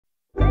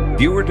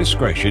Viewer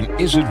discretion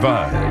is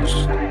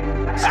advised.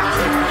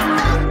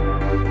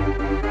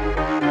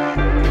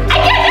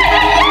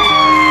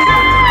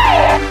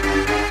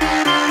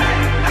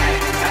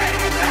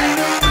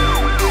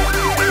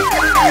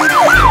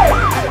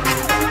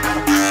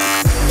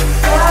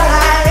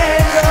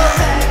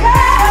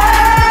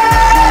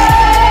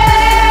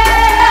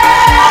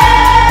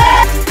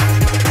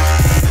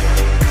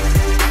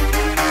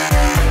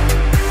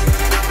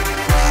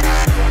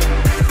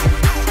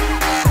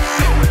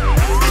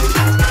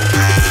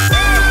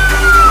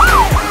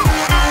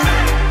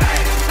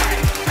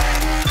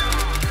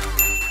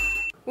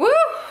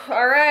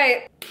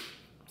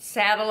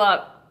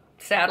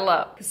 Saddle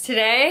up, because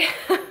today,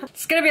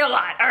 it's gonna be a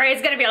lot, all right?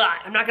 It's gonna be a lot,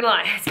 I'm not gonna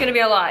lie, it's gonna be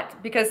a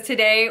lot, because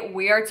today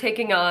we are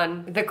taking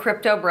on the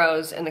crypto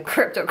bros and the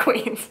crypto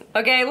queens.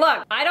 Okay,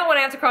 look, I don't wanna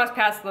have to cross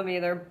paths with them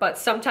either, but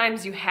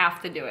sometimes you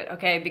have to do it,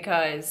 okay?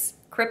 Because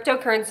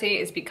cryptocurrency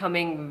is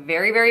becoming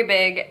very, very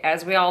big,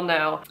 as we all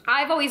know.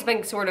 I've always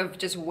been sort of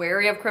just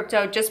wary of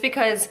crypto just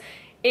because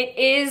it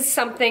is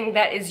something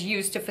that is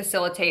used to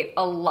facilitate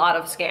a lot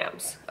of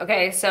scams,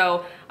 okay?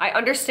 So I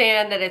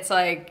understand that it's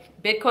like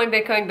Bitcoin,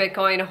 Bitcoin,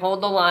 Bitcoin,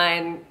 hold the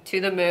line, to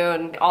the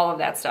moon, all of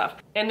that stuff.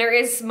 And there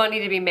is money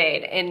to be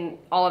made in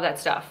all of that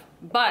stuff.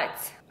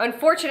 But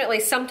unfortunately,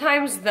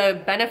 sometimes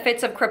the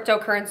benefits of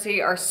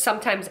cryptocurrency are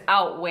sometimes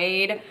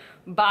outweighed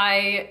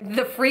by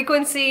the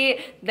frequency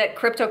that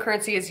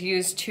cryptocurrency is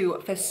used to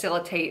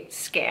facilitate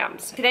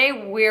scams. Today,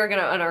 we're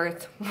gonna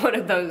unearth one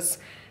of those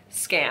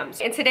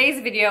scams. In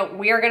today's video,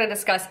 we are gonna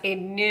discuss a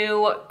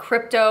new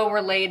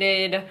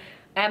crypto-related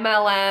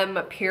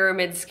MLM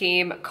pyramid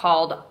scheme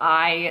called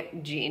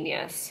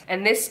iGENIUS.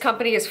 And this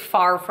company is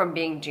far from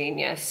being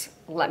genius,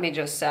 let me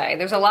just say.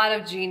 There's a lot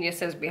of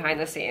geniuses behind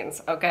the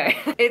scenes, okay?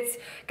 It's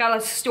got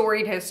a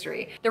storied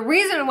history. The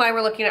reason why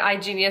we're looking at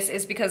iGENIUS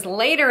is because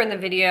later in the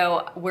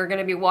video, we're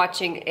gonna be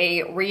watching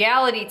a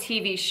reality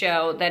TV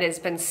show that has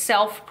been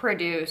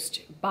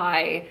self-produced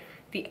by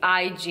the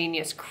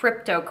iGENIUS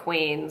crypto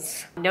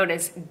queens, known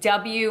as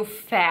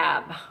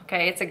WFABB,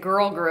 okay? It's a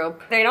girl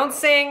group. They don't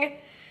sing,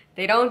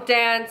 they don't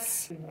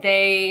dance,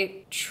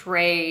 they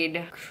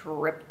trade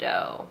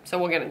crypto. So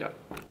we'll get into it.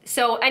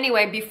 So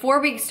anyway,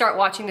 before we start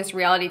watching this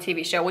reality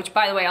TV show, which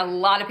by the way, a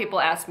lot of people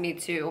asked me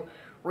to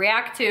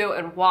react to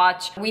and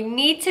watch, we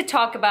need to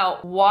talk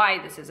about why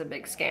this is a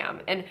big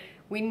scam. And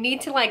we need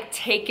to like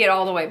take it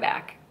all the way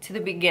back to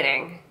the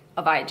beginning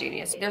of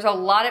iGENIUS. There's a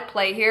lot at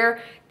play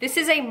here. This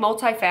is a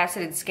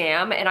multifaceted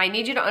scam, and I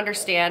need you to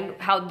understand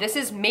how this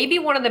is maybe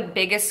one of the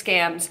biggest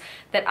scams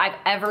that I've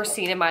ever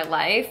seen in my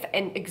life,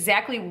 and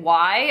exactly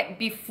why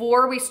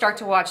before we start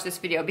to watch this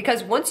video.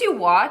 Because once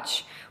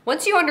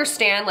you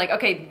understand, like,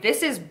 okay,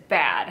 this is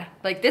bad,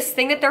 like this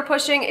thing that they're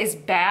pushing is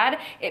bad,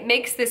 it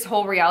makes this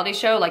whole reality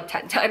show like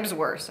 10 times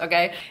worse,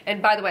 okay?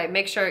 And by the way,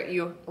 make sure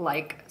you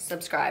like,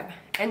 subscribe,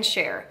 and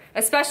share,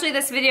 especially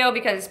this video,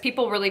 because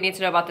people really need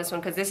to know about this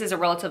one, because this is a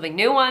relatively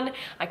new one.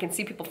 I can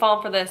see people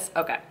falling for this.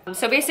 Okay,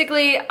 so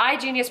basically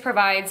iGENIUS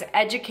provides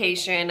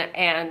education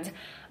and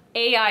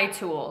AI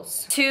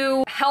tools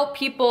to help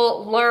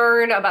people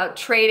learn about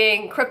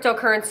trading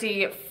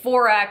cryptocurrency,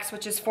 Forex,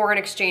 which is foreign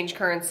exchange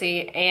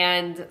currency,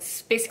 and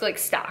basically like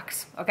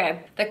stocks,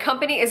 okay? The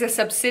company is a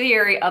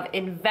subsidiary of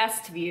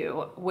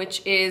InvestView,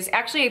 which is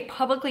actually a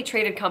publicly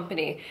traded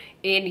company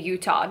in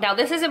Utah. Now,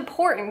 this is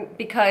important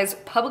because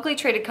publicly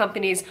traded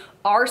companies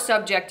are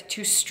subject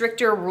to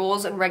stricter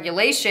rules and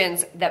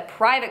regulations that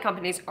private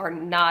companies are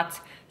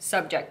not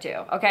subject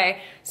to,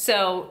 okay?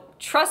 So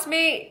trust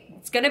me,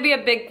 it's gonna be a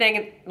big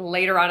thing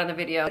later on in the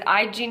video.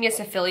 iGENIUS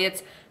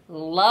affiliates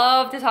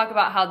love to talk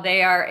about how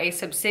they are a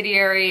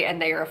subsidiary and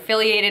they are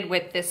affiliated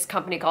with this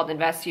company called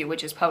InvestView,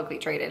 which is publicly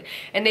traded.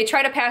 And they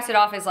try to pass it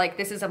off as like,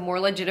 this is a more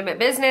legitimate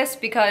business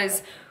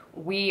because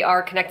we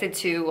are connected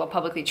to a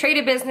publicly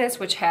traded business,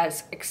 which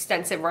has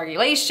extensive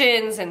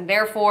regulations, and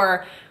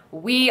therefore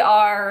we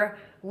are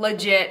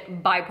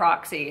legit by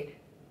proxy.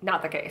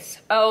 Not the case.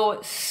 Oh,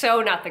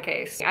 so not the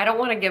case. I don't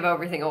wanna give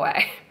everything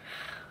away.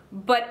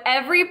 But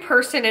every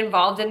person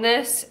involved in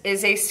this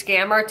is a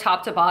scammer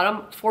top to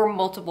bottom for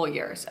multiple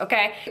years,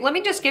 okay? Let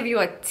me just give you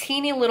a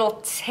teeny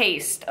little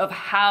taste of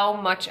how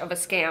much of a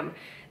scam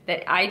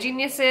that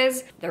iGENIUS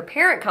is. Their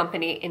parent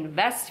company,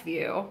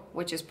 InvestView,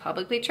 which is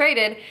publicly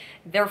traded,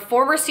 their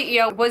former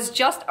CEO was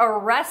just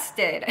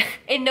arrested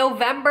in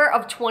November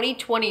of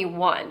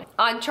 2021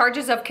 on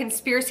charges of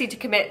conspiracy to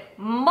commit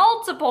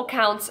multiple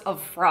counts of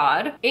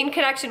fraud in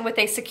connection with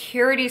a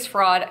securities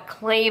fraud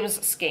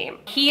claims scheme.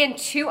 He and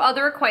two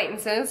other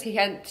acquaintances, he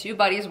had two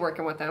buddies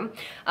working with him,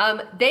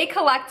 they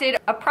collected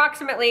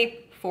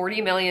approximately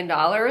 $40 million,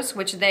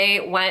 which they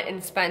went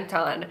and spent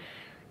on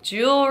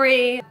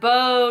jewelry,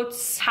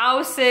 boats,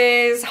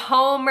 houses,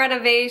 home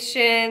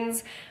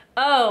renovations.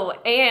 Oh,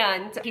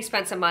 and he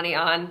spent some money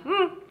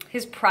on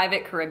his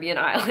private Caribbean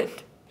island.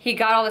 He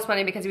got all this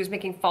money because he was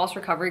making false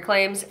recovery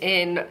claims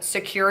in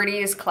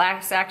securities,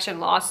 class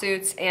action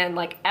lawsuits, and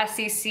like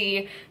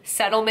SEC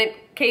settlement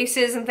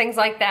cases and things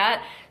like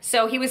that.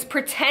 So he was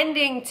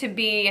pretending to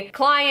be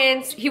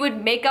clients. He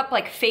would make up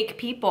like fake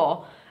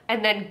people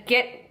and then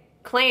get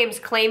claims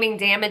claiming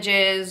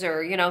damages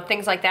or, you know,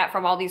 things like that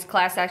from all these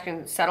class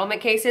action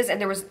settlement cases,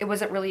 and it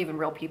wasn't really even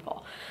real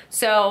people.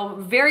 So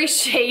very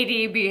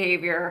shady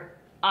behavior,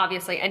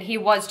 obviously, and he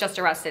was just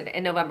arrested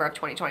in November of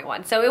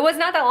 2021. So it was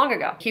not that long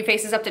ago. He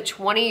faces up to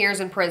 20 years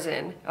in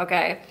prison,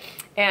 okay?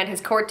 And his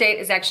court date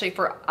is actually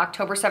for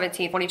October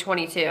 17th,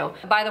 2022.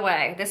 By the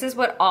way, this is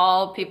what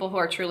all people who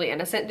are truly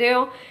innocent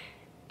do.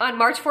 On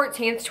March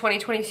 14th,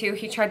 2022,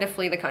 he tried to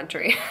flee the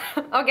country,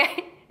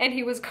 okay? And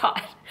he was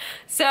caught.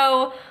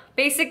 So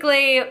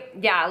basically,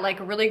 yeah, like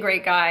a really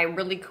great guy,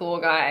 really cool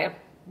guy,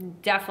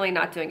 definitely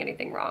not doing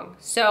anything wrong.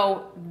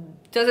 So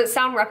does it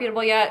sound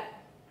reputable yet?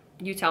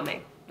 You tell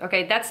me.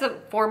 Okay, that's the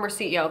former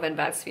CEO of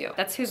InvestView.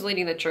 That's who's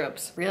leading the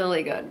troops.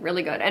 Really good,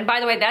 really good. And by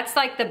the way, that's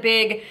like the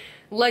big,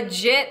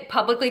 legit,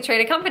 publicly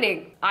traded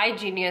company.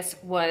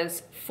 iGENIUS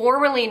was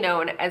formerly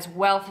known as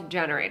Wealth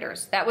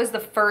Generators. That was the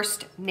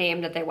first name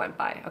that they went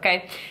by,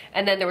 okay?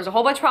 And then there was a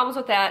whole bunch of problems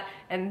with that,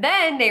 and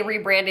then they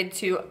rebranded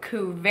to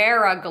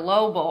Kuvera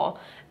Global,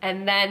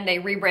 and then they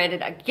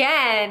rebranded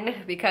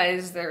again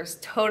because they're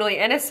totally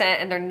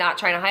innocent and they're not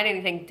trying to hide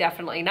anything,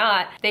 definitely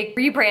not. They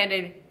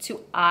rebranded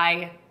to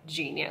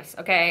iGENIUS,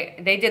 okay?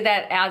 They did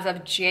that as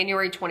of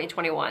January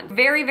 2021.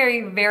 Very,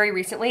 very, very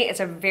recently.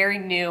 It's a very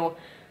new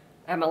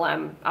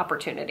MLM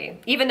opportunity,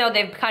 even though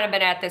they've kind of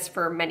been at this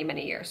for many,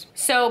 many years.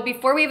 So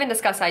before we even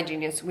discuss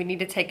iGENIUS, we need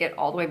to take it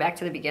all the way back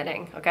to the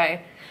beginning,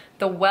 okay?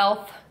 The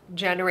wealth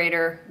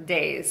generator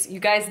days. You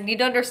guys need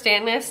to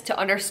understand this to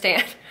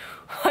understand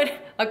what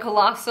a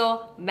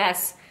colossal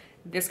mess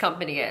this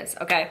company is,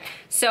 okay?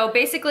 So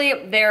basically,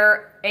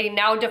 they're a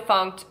now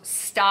defunct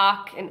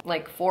stock and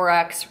like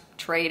Forex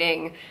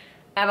trading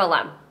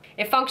MLM.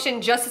 It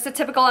functioned just as a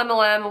typical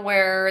MLM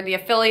where the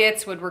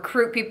affiliates would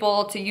recruit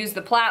people to use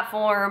the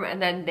platform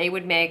and then they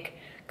would make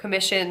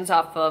commissions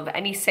off of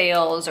any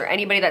sales or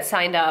anybody that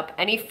signed up.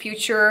 Any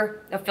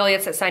future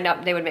affiliates that signed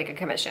up, they would make a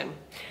commission.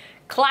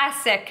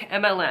 Classic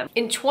MLM.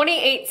 In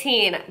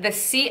 2018, the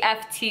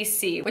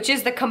CFTC, which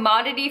is the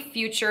Commodity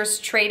Futures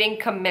Trading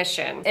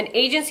Commission, an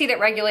agency that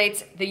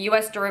regulates the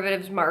US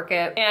derivatives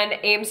market and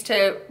aims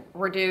to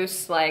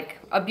reduce like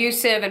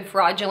abusive and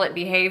fraudulent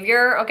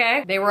behavior,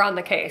 okay? They were on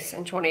the case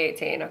in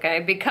 2018, okay?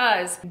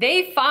 Because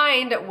they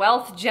fined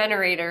wealth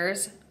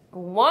generators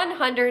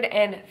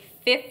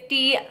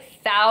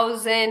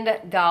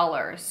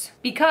 $150,000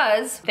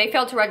 because they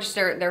failed to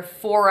register their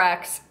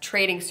Forex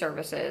trading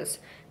services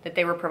that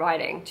they were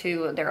providing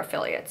to their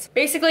affiliates.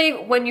 Basically,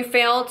 when you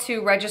fail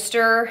to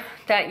register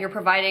that you're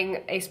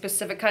providing a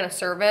specific kind of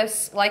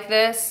service like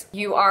this,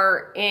 you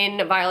are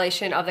in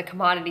violation of the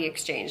Commodity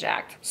Exchange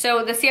Act.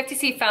 So the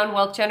CFTC found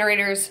wealth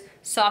generators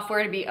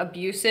software to be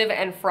abusive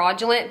and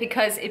fraudulent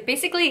because it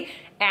basically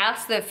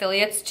asked the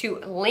affiliates to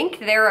link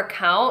their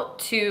account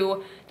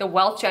to the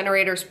wealth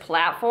generators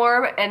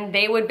platform, and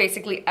they would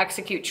basically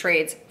execute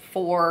trades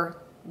for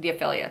the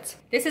affiliates.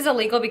 This is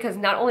illegal because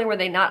not only were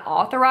they not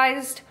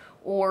authorized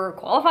or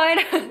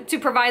qualified to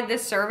provide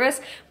this service,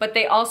 but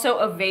they also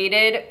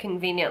evaded,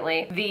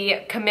 conveniently,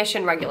 the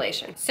commission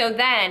regulation. So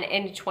then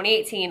in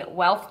 2018,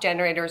 Wealth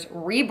Generators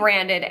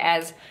rebranded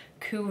as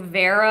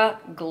Kuvera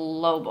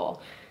Global.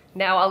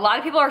 Now, a lot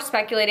of people are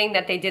speculating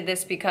that they did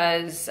this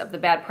because of the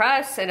bad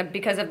press and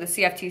because of the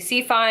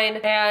CFTC fine,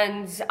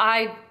 and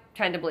I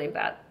tend to believe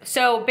that.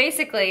 So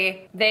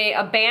basically, they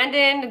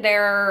abandoned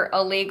their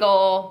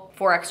illegal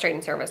Forex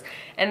trading service,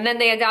 and then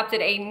they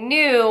adopted a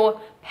new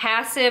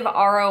passive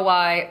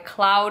ROI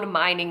cloud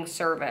mining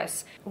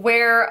service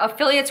where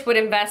affiliates would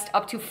invest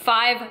up to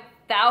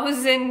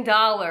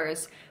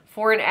 $5,000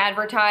 for an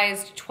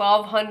advertised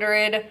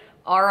 1,200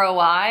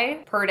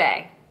 ROI per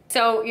day.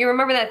 So you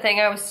remember that thing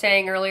I was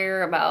saying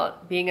earlier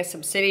about being a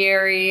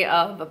subsidiary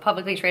of a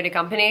publicly traded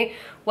company?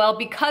 Well,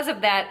 because of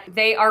that,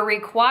 they are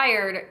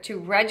required to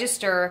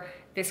register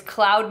this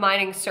cloud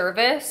mining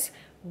service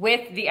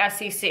with the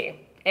SEC.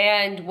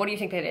 And what do you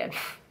think they did?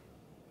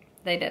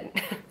 They didn't.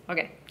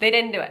 Okay, they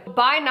didn't do it.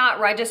 By not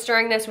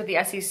registering this with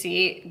the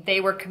SEC, they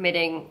were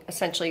committing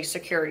essentially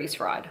securities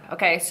fraud.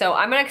 Okay, so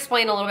I'm gonna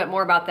explain a little bit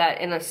more about that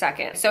in a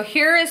second. So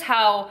here is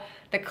how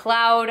the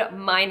cloud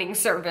mining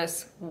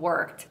service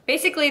worked.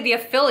 Basically, the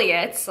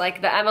affiliates,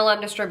 like the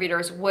MLM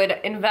distributors, would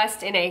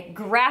invest in a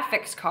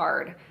graphics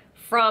card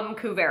from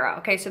Kuvera.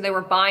 Okay, so they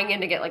were buying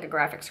in to get like a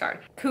graphics card.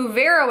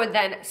 Kuvera would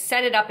then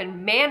set it up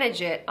and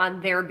manage it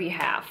on their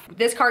behalf.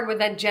 This card would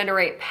then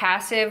generate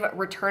passive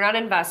return on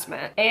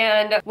investment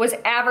and was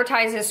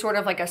advertised as sort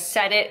of like a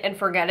set it and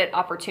forget it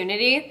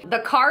opportunity. The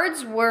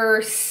cards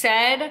were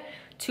said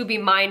to be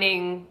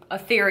mining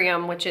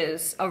Ethereum, which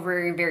is a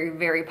very, very,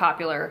 very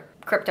popular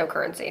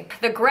cryptocurrency.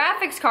 The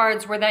graphics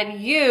cards were then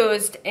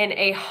used in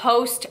a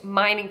host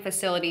mining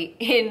facility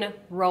in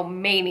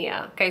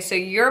Romania. Okay, so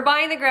you're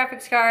buying the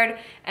graphics card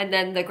and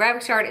then the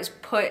graphics card is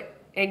put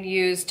and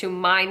used to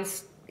mine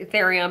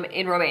Ethereum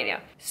in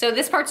Romania. So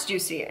this part's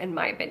juicy in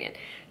my opinion.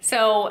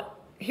 So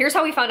here's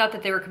how we found out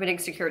that they were committing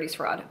securities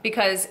fraud,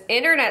 because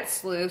internet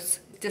sleuths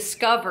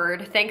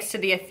discovered, thanks to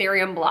the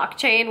Ethereum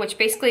blockchain, which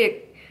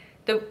basically,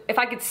 if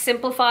I could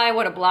simplify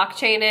what a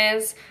blockchain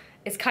is,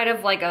 It's kind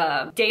of like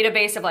a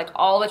database of like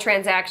all the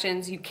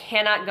transactions. You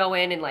cannot go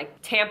in and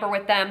like tamper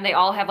with them. They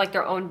all have like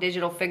their own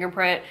digital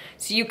fingerprint.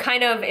 So you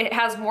kind of, it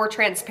has more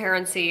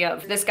transparency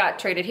of this got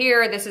traded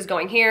here, this is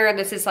going here,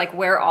 this is like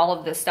where all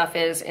of this stuff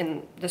is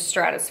in the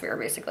stratosphere,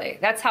 basically.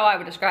 That's how I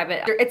would describe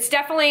it. It's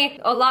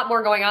definitely a lot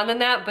more going on than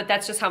that, but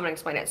that's just how I'm gonna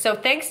explain it. So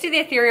thanks to the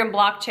Ethereum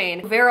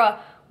blockchain, Kuvera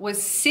was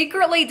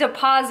secretly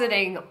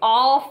depositing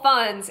all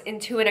funds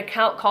into an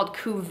account called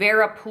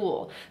Kuvera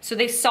Pool. So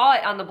they saw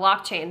it on the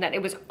blockchain that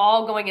it was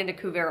all going into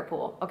Kuvera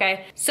Pool,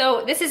 okay?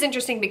 So this is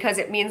interesting because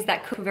it means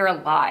that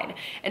Kuvera lied.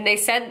 And they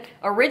said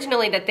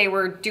originally that they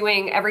were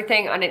doing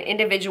everything on an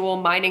individual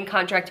mining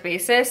contract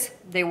basis.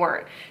 They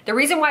weren't. The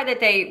reason why that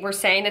they were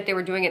saying that they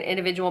were doing an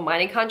individual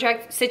mining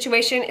contract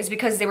situation is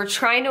because they were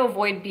trying to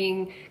avoid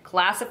being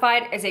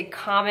classified as a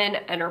common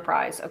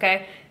enterprise,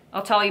 okay?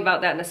 I'll tell you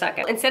about that in a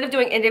second. Instead of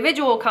doing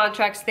individual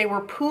contracts, they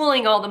were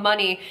pooling all the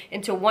money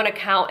into one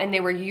account and they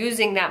were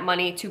using that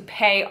money to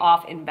pay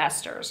off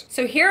investors.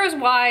 So here's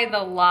why the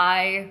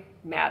lie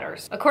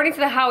matters. According to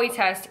the Howey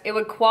test, it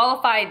would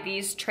qualify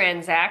these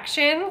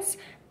transactions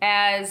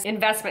as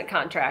investment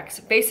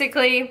contracts.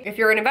 Basically, if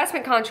you're an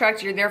investment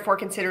contract, you're therefore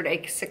considered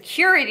a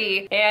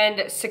security,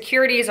 and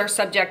securities are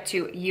subject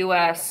to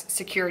US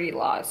security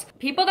laws.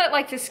 People that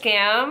like to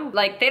scam,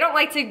 like they don't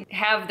like to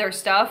have their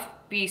stuff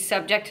be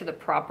subject to the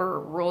proper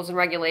rules and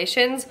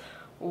regulations.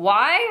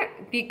 Why?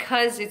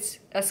 Because it's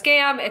a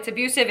scam, it's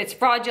abusive, it's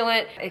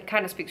fraudulent, it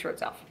kind of speaks for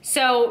itself.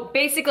 So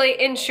basically,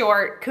 in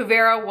short,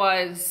 Kuvera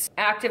was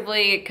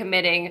actively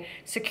committing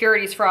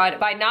securities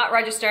fraud by not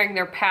registering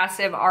their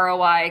passive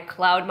ROI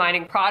cloud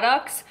mining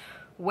products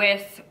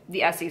with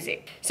the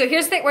SEC. So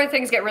here's where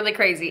things get really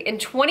crazy. In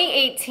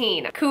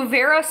 2018,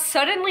 Kuvera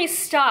suddenly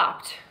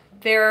stopped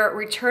their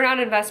return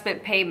on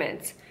investment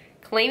payments,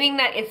 claiming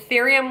that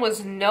Ethereum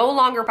was no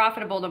longer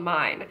profitable to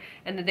mine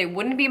and that they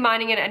wouldn't be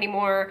mining it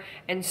anymore.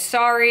 And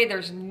sorry,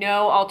 there's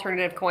no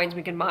alternative coins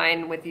we can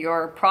mine with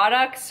your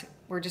products.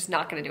 We're just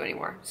not gonna do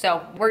anymore.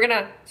 So we're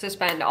gonna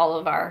suspend all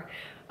of our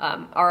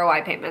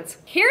ROI payments.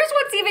 Here's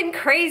what's even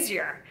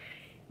crazier.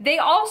 They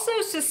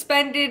also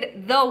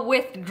suspended the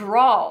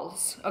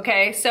withdrawals,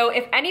 okay? So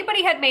if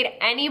anybody had made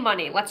any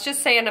money, let's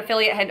just say an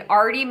affiliate had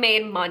already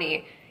made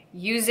money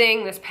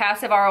using this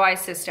passive ROI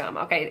system,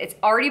 okay? It's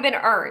already been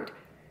earned.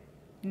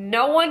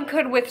 No one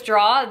could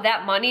withdraw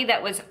that money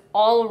that was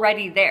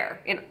already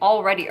there and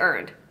already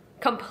earned.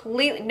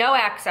 Completely no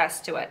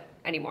access to it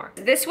anymore.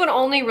 This would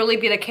only really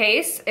be the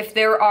case if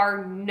there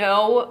are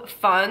no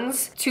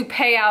funds to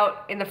pay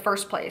out in the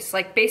first place.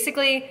 Like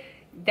basically,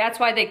 that's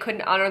why they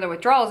couldn't honor the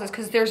withdrawals, is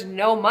because there's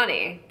no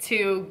money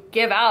to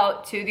give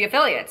out to the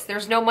affiliates.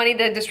 There's no money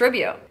to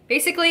distribute.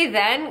 Basically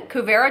then,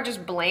 Kuvera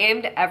just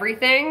blamed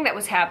everything that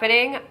was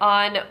happening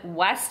on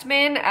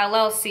Westman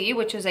LLC,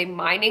 which is a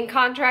mining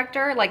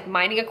contractor, like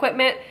mining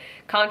equipment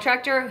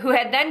contractor, who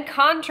had then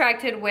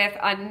contracted with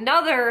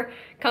another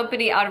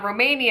company out of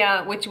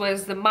Romania, which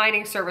was the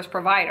mining service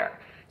provider.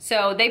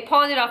 So they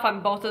pawned it off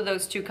on both of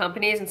those two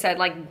companies and said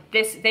like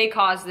this, they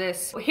caused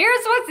this.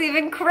 Here's what's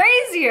even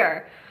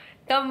crazier.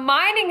 The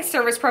mining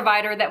service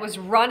provider that was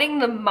running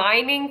the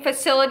mining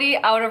facility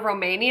out of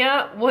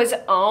Romania was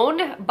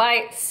owned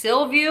by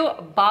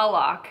Silviu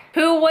Balac,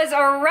 who was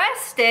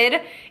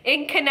arrested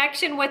in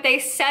connection with a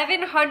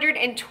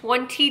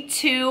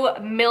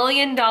 $722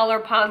 million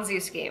Ponzi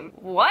scheme.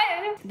 What?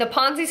 The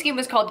Ponzi scheme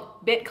was called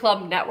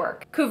BitClub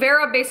Network.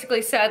 Kuvera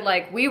basically said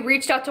like, we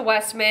reached out to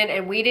Westman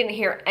and we didn't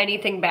hear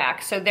anything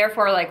back. So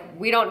therefore like,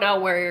 we don't know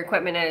where your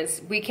equipment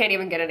is. We can't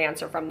even get an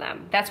answer from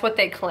them. That's what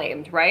they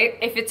claimed, right?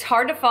 If it's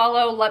hard to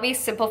follow, let me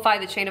simplify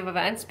the chain of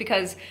events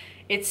because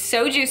it's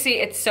so juicy,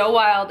 it's so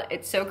wild,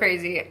 it's so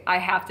crazy. I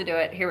have to do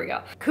it. Here we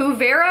go.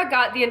 Kuvera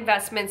got the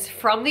investments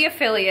from the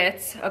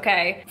affiliates,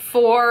 okay,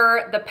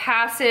 for the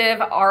passive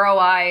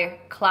ROI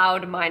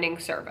cloud mining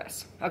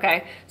service,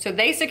 okay? So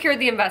they secured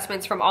the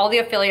investments from all the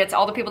affiliates,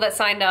 all the people that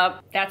signed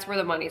up. That's where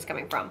the money's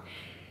coming from.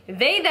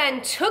 They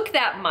then took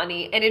that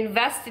money and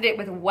invested it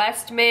with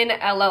Westman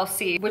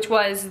LLC, which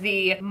was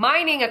the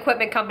mining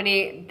equipment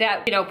company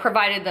that, you know,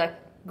 provided the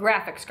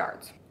graphics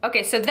cards.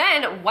 Okay, so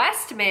then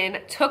Westman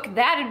took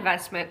that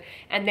investment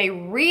and they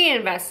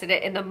reinvested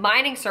it in the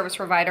mining service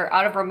provider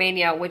out of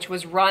Romania, which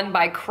was run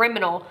by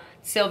criminal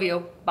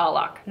Silviu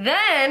Balac.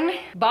 Then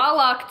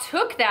Balac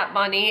took that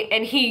money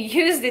and he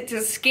used it to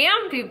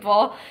scam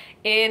people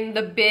in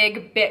the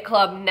big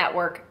BitClub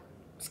Network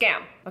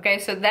scam. Okay,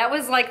 so that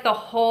was like the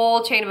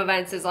whole chain of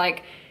events is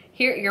like,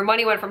 here, your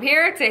money went from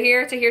here to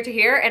here to here to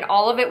here, and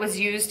all of it was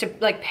used to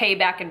like pay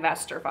back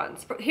investor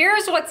funds.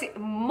 Here's what's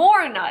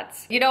more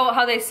nuts. You know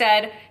how they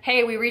said,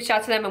 hey, we reached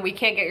out to them and we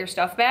can't get your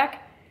stuff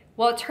back?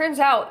 Well, it turns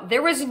out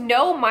there was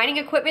no mining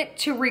equipment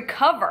to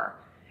recover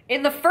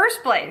in the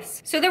first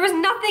place. So there was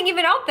nothing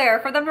even out there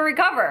for them to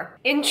recover.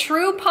 In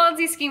true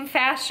Ponzi scheme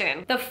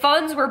fashion, the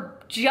funds were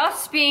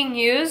just being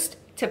used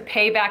to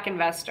pay back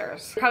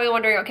investors. You're probably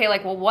wondering, okay,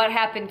 like, well, what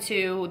happened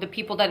to the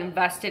people that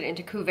invested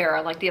into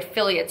Kuvera, like the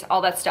affiliates,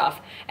 all that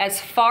stuff? As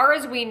far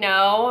as we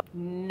know,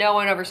 no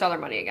one ever saw their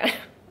money again,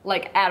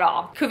 like at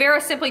all. Kuvera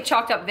simply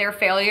chalked up their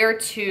failure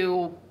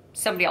to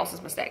somebody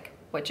else's mistake,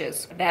 which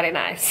is very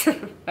nice.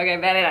 Okay,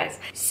 very nice.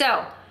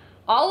 So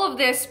all of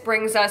this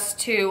brings us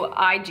to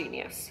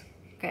iGENIUS.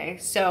 Okay,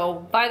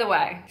 so by the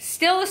way,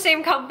 still the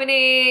same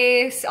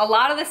company, a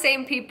lot of the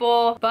same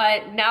people,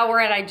 but now we're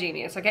at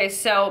iGENIUS. Okay,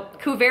 so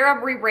Kuvera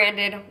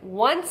rebranded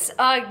once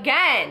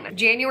again,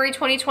 January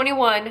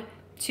 2021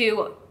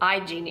 to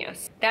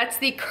iGENIUS. That's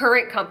the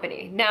current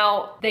company.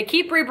 Now, they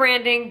keep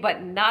rebranding,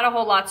 but not a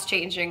whole lot's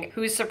changing.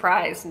 Who's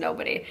surprised?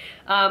 Nobody.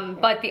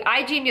 But the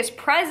iGENIUS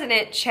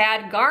president,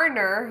 Chad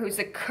Garner, who's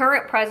the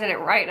current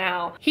president right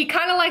now, he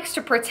kind of likes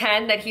to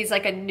pretend that he's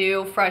like a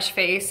new, fresh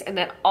face and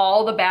that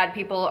all the bad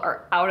people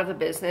are out of the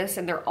business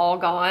and they're all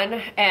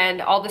gone.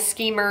 And all the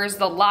schemers,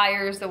 the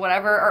liars, the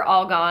whatever are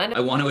all gone. I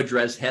want to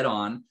address head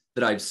on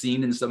that I've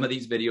seen in some of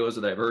these videos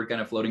that I've heard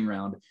kind of floating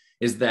around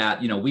is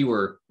that, you know, we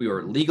were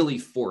legally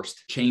forced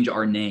to change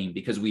our name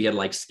because we had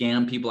like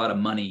scammed people out of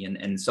money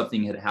and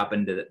something had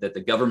happened that the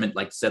government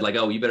like said like,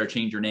 oh, you better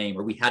change your name,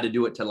 or we had to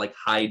do it to like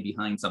hide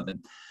behind something.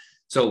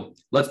 So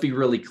let's be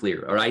really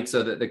clear. All right.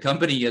 So the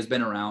company has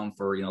been around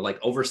for, you know, like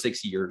over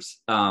 6 years.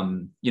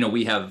 You know,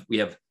 we have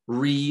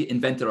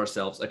reinvented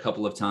ourselves a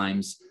couple of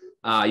times.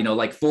 You know,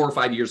 like 4 or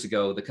 5 years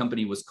ago, the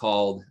company was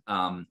called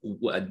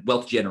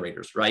Wealth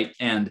Generators, right?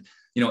 And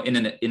you know, in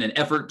an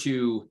effort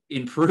to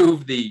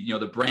improve the, you know,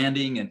 the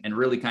branding and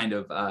really kind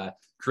of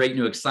create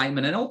new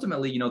excitement, and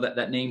ultimately, you know,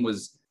 that name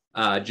was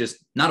just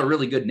not a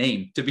really good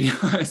name, to be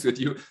honest with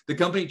you. The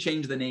company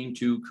changed the name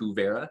to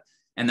Kuvera,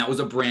 and that was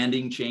a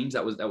branding change.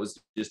 That was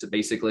just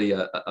basically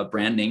a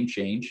brand name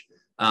change.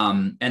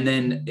 And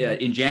then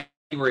in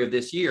January of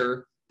this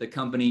year, the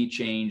company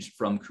changed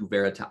from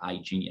Kuvera to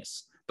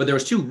iGENIUS. But there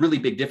was two really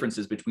big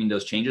differences between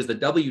those changes. The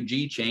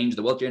WG change,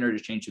 the Wealth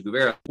Generators change to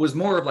Kuvera, was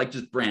more of like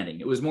just branding.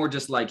 It was more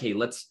just like, hey,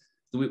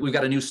 we've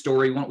got a new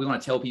story. We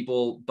want to tell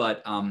people,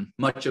 but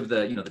much of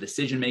the, you know, the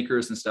decision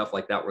makers and stuff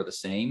like that were the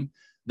same.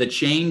 The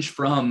change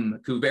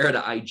from Kuvera to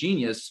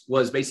iGENIUS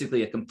was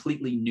basically a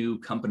completely new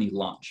company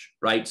launch,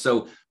 right?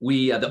 So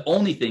the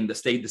only thing that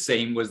stayed the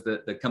same was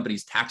the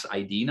company's tax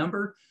ID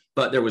number.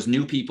 But there was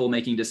new people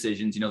making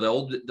decisions. You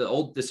know, the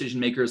old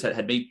decision makers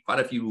had made quite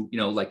a few, you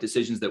know, like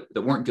decisions that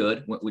weren't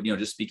good. You know,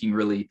 just speaking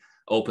really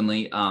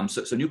openly.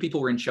 So new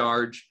people were in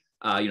charge.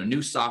 You know,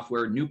 new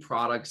software, new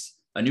products,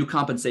 a new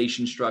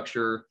compensation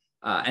structure,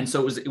 and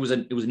so it was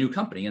a new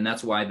company, and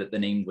that's why the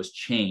name was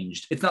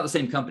changed. It's not the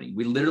same company.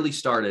 We literally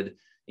started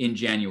in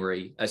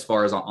January as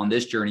far as on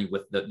this journey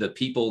with the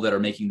people that are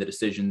making the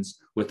decisions,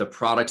 with the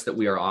products that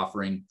we are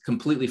offering.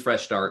 Completely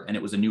fresh start, and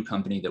it was a new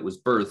company that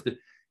was birthed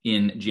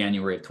in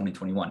January of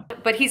 2021.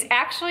 But he's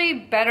actually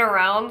been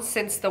around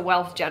since the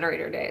Wealth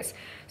Generator days.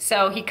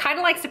 So he kind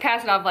of likes to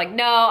pass it off like,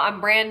 no, I'm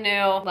brand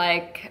new,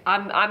 like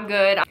I'm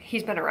good.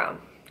 He's been around,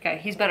 okay?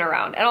 He's been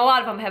around, and a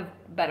lot of them have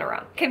been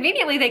around.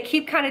 Conveniently, they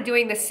keep kind of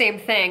doing the same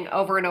thing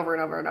over and over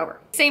and over and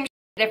over. Same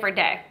different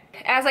day.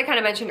 As I kind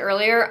of mentioned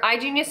earlier,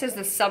 iGENIUS is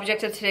the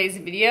subject of today's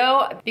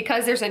video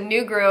because there's a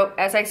new group,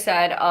 as I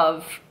said,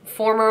 of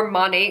former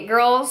Mon8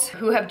 girls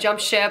who have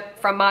jumped ship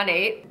from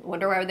Mon8.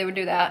 Wonder why they would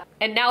do that.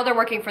 And now they're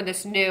working for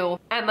this new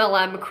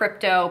MLM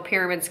crypto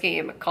pyramid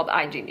scheme called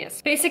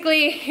iGENIUS.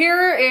 Basically,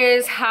 here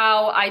is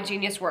how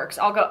iGENIUS works.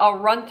 I'll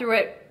run through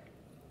it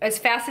as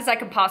fast as I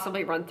can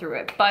possibly run through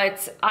it.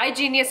 But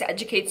iGENIUS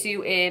educates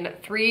you in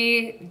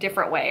 3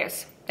 different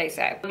ways. They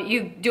say.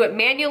 You do it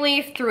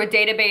manually through a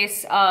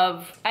database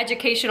of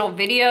educational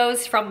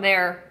videos from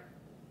their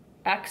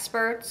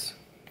experts.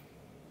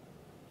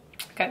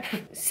 Okay.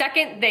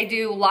 Second, they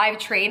do live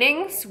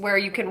trainings where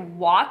you can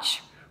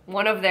watch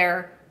one of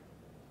their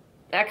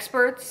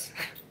experts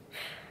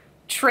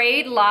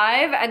trade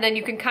live, and then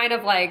you can kind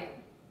of like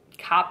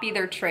copy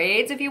their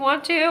trades if you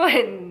want to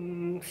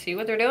and see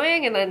what they're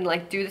doing, and then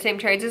like do the same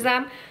trades as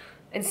them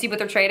and see what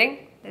they're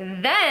trading.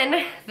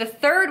 Then the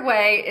third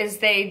way is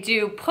they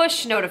do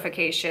push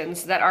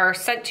notifications that are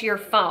sent to your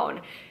phone.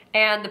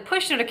 And the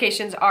push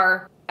notifications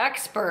are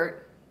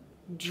expert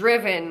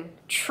driven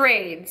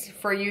trades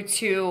for you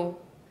to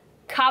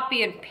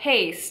copy and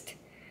paste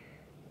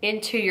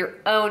into your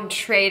own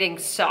trading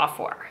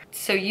software.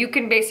 So you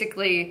can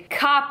basically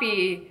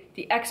copy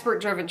the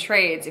expert driven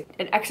trades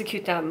and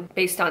execute them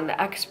based on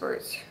the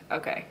experts.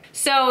 Okay.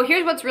 So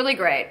here's what's really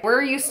great.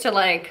 We're used to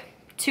like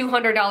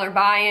 $200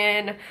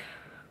 buy-in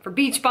for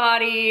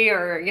Beachbody,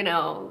 or, you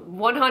know,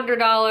 $100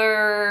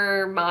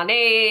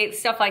 Mon8,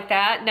 stuff like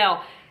that. No,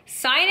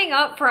 signing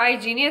up for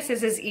iGENIUS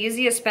is as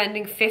easy as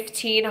spending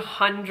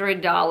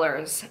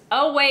 $1,500.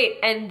 Oh wait,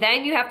 and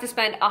then you have to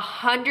spend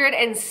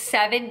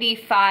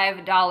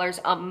 $175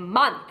 a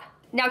month.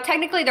 Now,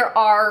 technically there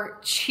are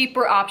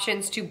cheaper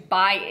options to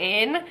buy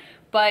in,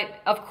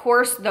 but of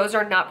course those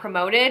are not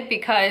promoted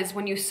because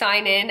when you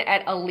sign in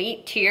at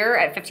elite tier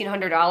at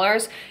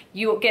 $1,500,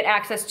 you get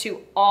access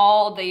to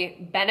all the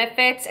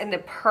benefits and the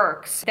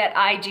perks that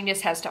iGENIUS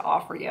has to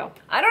offer you.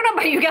 I don't know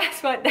about you guys,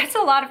 but that's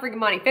a lot of freaking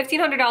money.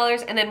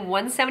 $1,500 and then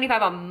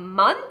 $175 a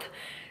month?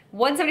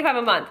 $175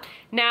 a month.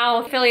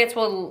 Now, affiliates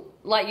will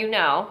let you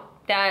know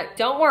that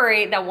don't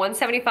worry, that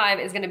 $175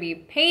 is gonna be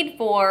paid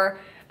for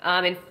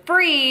and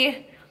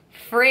free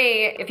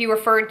free if you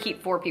refer and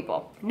keep 4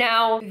 people.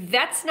 Now,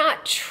 that's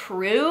not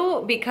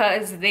true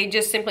because they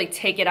just simply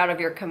take it out of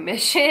your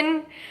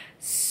commission.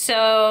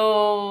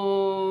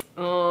 So,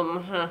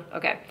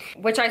 okay.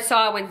 Which I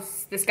saw when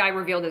this guy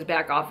revealed his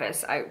back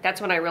office. That's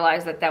when I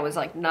realized that that was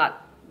like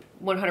not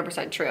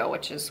 100% true,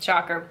 which is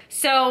shocker.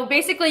 So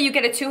basically you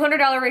get a $200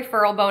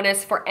 referral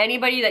bonus for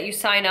anybody that you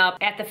sign up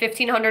at the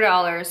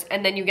 $1,500,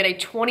 and then you get a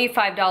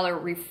 $25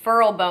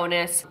 referral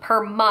bonus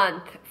per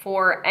month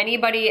for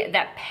anybody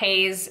that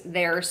pays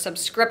their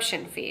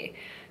subscription fee.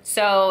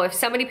 So if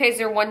somebody pays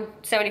their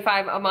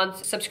 $175 a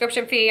month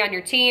subscription fee on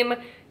your team,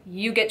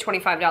 you get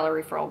 $25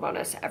 referral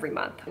bonus every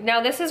month.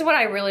 Now this is what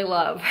I really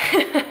love.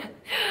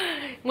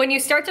 When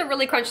you start to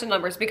really crunch the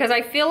numbers, because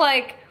I feel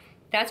like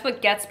that's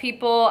what gets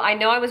people. I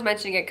know I was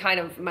mentioning it kind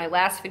of in my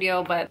last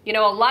video, but you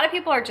know, a lot of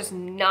people are just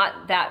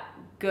not that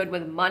good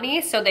with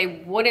money, so they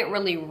wouldn't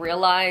really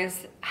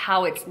realize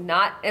how it's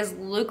not as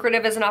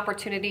lucrative as an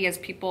opportunity as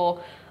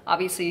people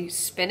obviously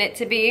spin it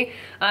to be.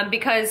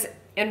 Because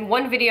in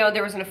one video,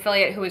 there was an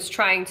affiliate who was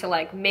trying to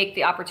like make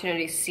the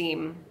opportunity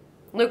seem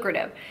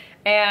lucrative.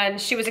 And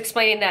she was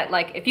explaining that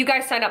like, if you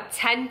guys sign up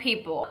 10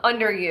 people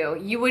under you,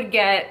 you would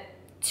get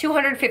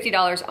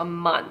 $250 a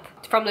month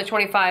from the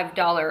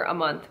 $25 a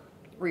month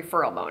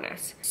referral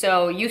bonus.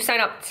 So you sign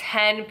up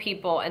 10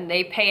 people and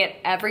they pay it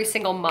every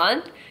single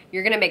month,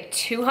 you're gonna make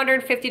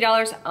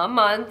 $250 a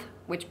month,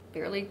 which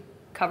barely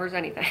covers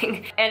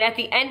anything. And at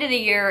the end of the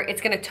year, it's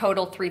gonna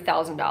total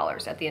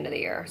 $3,000 at the end of the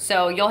year.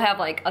 So you'll have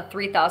like a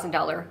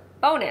 $3,000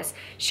 bonus.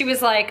 She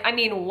was like, I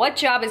mean, what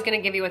job is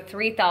gonna give you a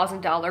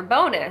 $3,000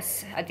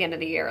 bonus at the end of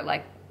the year?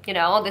 Like, you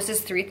know, this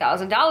is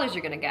 $3,000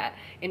 you're gonna get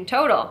in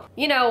total.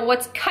 You know,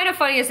 what's kind of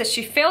funny is that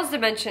she fails to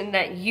mention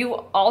that you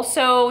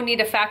also need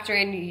to factor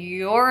in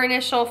your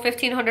initial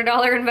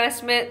 $1,500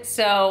 investment.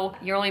 So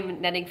you're only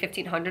netting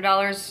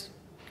 $1,500,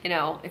 you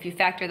know, if you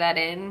factor that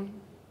in.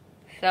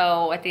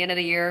 So at the end of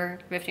the year,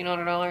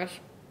 $1,500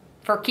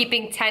 for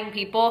keeping 10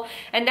 people.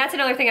 And that's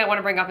another thing I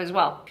wanna bring up as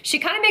well. She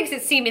kind of makes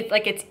it seem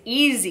like it's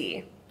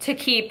easy to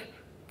keep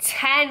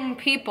 10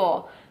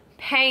 people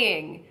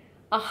paying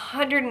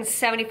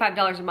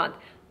 $175 a month.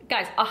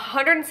 Guys,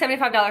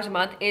 $175 a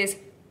month is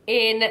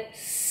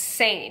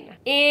insane.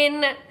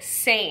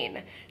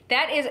 Insane.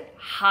 That is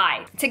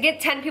high. To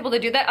get 10 people to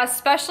do that,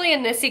 especially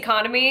in this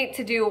economy,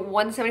 to do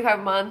 $175 a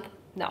month,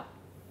 no.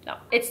 No,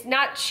 it's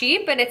not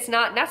cheap and it's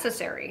not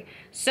necessary.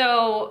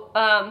 So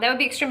that would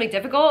be extremely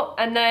difficult.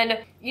 And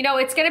then, you know,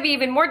 it's gonna be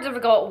even more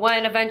difficult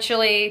when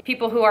eventually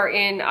people who are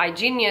in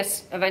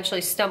iGENIUS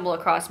eventually stumble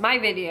across my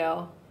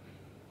video,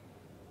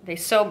 they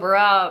sober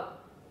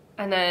up,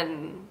 and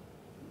then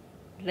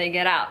they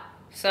get out.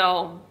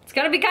 So it's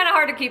gonna be kind of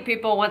hard to keep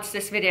people once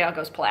this video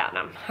goes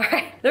platinum, all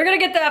right? They're gonna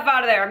get the F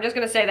out of there. I'm just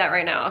gonna say that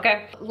right now,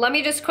 okay? Let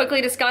me just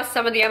quickly discuss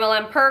some of the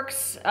MLM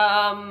perks.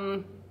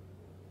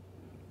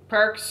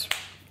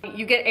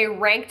 You get a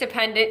rank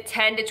dependent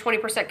 10 to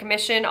 20%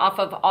 commission off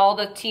of all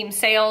the team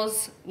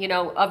sales, you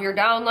know, of your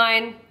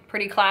downline.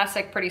 Pretty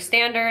classic, pretty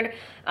standard.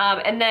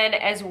 And then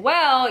as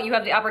well, you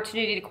have the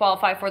opportunity to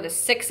qualify for the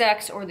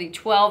 6X or the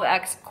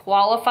 12X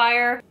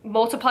qualifier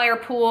multiplier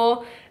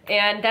pool.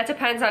 And that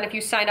depends on if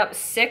you sign up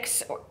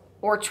 6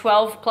 or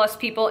 12 plus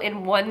people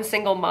in one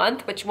single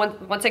month, which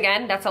once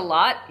again, that's a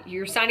lot.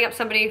 You're signing up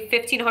somebody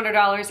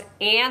 $1,500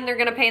 and they're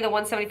gonna pay the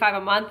 $175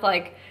 a month.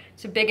 Like,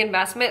 it's a big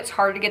investment. It's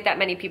hard to get that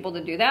many people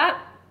to do that,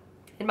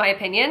 in my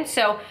opinion.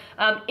 So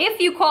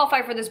if you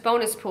qualify for this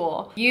bonus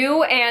pool,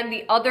 you and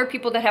the other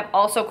people that have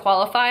also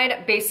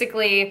qualified,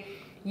 basically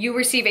you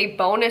receive a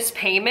bonus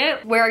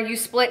payment where you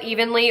split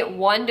evenly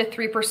 1 to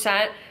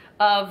 3%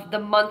 of the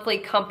monthly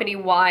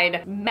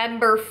company-wide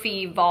member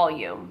fee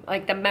volume,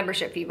 like the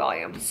membership fee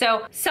volume.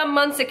 So some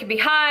months it could be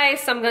high,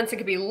 some months it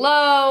could be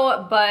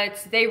low,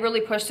 but they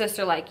really push this.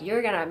 They're like,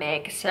 you're gonna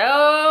make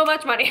so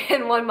much money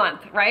in 1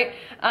 month, right?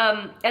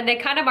 And they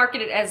kind of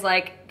market it as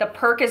like the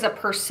perk is a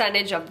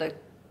percentage of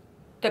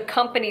the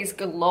company's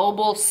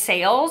global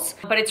sales,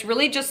 but it's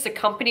really just the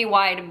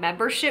company-wide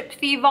membership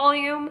fee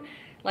volume,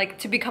 like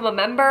to become a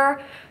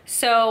member.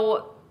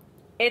 So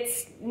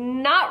it's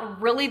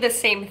not really the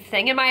same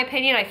thing in my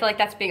opinion. I feel like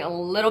that's being a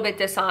little bit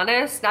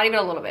dishonest, not even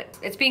a little bit.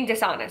 It's being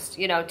dishonest,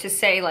 you know, to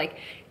say like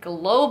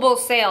global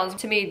sales,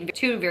 to me,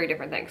 2 very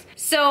different things.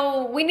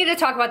 So we need to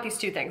talk about these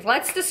 2 things.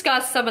 Let's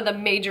discuss some of the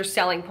major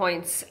selling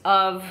points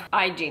of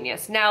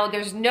iGENIUS. Now,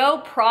 there's no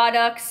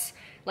products,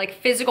 like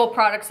physical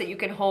products that you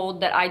can hold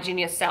that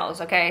iGENIUS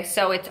sells, okay?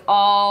 So it's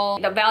all,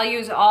 the value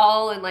is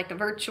all in like the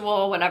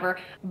virtual, whatever.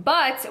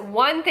 But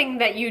one thing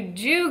that you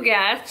do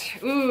get,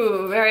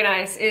 ooh, very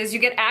nice, is you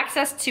get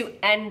access to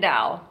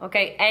NDAO,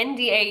 okay?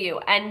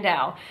 NDAU,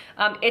 NDAO.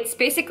 It's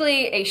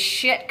basically a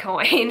shit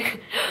coin,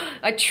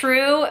 a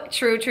true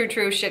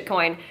shit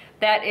coin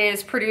that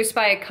is produced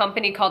by a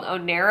company called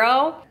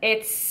Onero.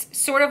 It's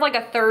sort of like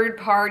a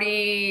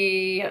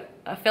third-party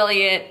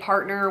affiliate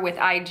partner with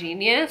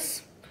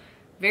iGENIUS.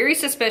 Very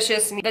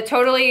suspicious. The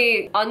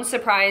totally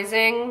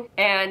unsurprising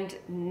and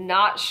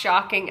not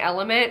shocking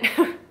element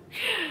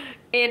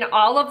in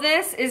all of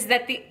this is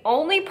that the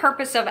only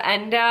purpose of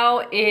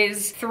NDAO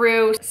is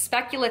through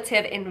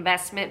speculative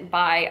investment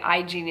by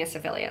iGENIUS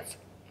affiliates.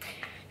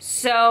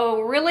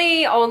 So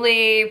really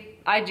only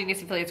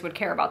iGENIUS affiliates would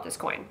care about this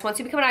coin. Once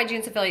you become an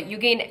iGENIUS affiliate, you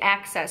gain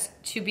access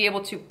to be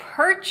able to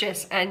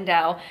purchase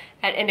NDAO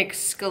at an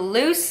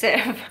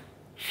exclusive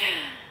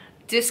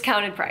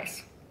discounted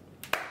price.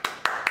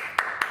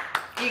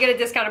 You get a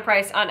discounted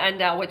price on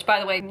NDAO, which by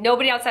the way,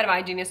 nobody outside of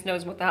iGENIUS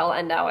knows what the hell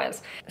NDAO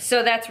is.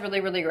 So that's really,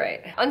 really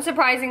great.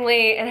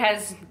 Unsurprisingly, it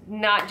has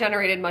not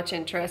generated much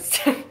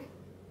interest.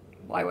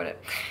 Why would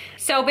it?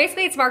 So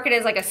basically it's marketed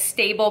as like a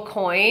stable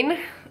coin,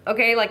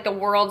 okay? Like the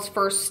world's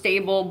first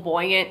stable,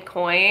 buoyant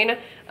coin,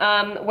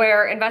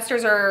 where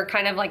investors are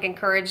kind of like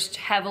encouraged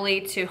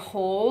heavily to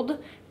hold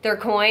their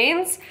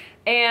coins.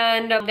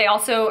 And they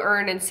also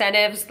earn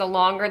incentives the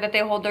longer that they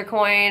hold their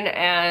coin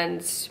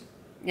and,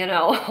 you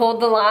know,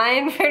 hold the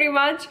line pretty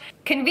much.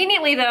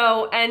 Conveniently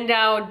though,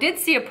 NDAO did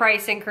see a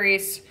price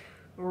increase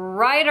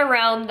right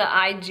around the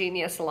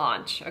iGENIUS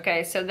launch.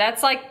 Okay, so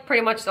that's like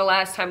pretty much the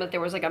last time that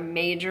there was like a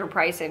major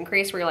price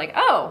increase where you're like,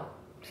 oh,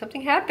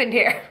 something happened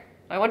here.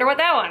 I wonder what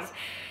that was.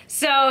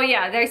 So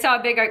yeah, they saw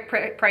a big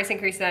price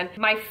increase then.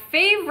 My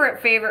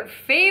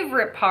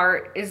favorite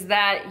part is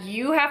that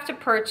you have to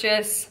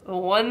purchase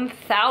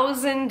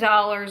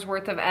 $1,000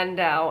 worth of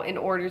NDAO in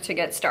order to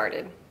get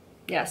started.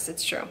 Yes,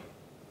 it's true.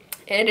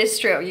 It is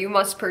true. You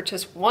must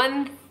purchase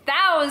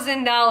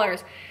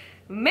 $1,000.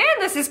 Man,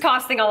 this is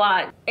costing a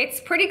lot.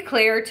 It's pretty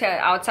clear to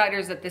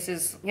outsiders that this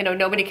is, you know,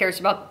 nobody cares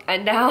about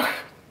NDAO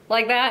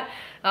like that.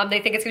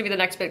 They think it's gonna be the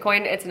next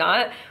Bitcoin. It's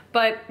not.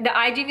 But the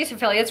iGENIUS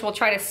affiliates will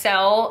try to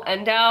sell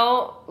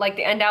NDAO, like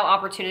the NDAO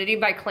opportunity,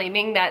 by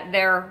claiming that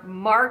their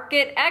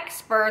market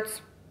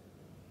experts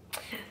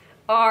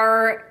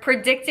are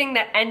predicting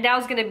that NDAO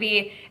is gonna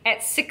be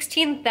at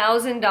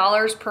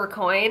 $16,000 per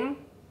coin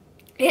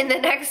in the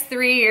next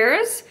 3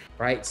 years.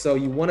 Right, so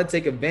you want to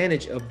take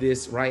advantage of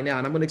this right now,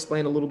 and I'm going to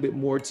explain a little bit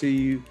more to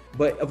you,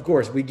 but of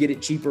course we get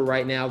it cheaper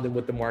right now than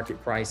what the market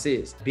price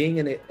is. Being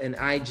an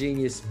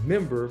iGENIUS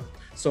member,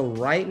 so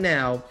right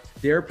now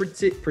they're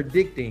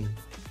predicting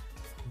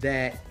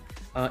that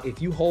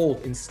if you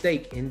hold and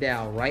stake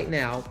NDAO right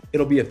now,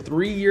 it'll be a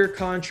 3-year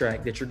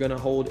contract that you're going to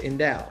hold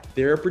NDAO.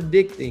 They're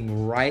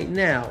predicting right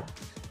now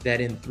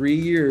that in 3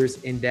 years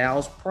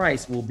NDAO's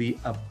price will be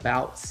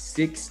about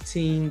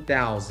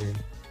 16,000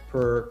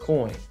 per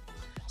coin.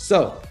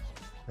 So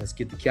let's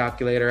get the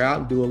calculator out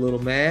and do a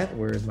little math.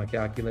 Where is my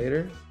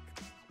calculator?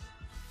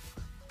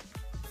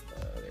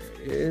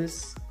 There it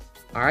is.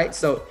 All right,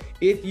 so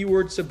if you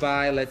were to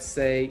buy, let's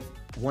say,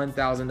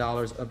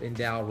 $1,000 of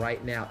NDAO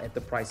right now at the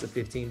price of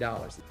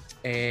 $15,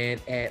 and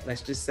at,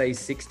 let's just say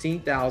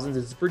 16,000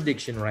 is a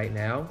prediction right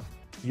now,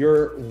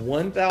 your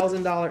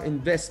 $1,000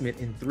 investment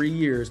in 3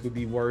 years would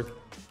be worth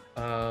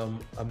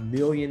 $1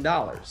 million,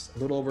 a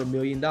little over $1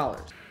 million.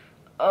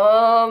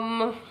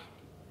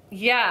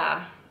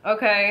 Yeah,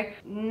 okay.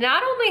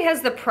 Not only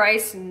has the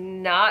price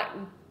not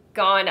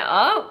gone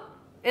up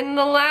in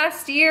the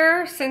last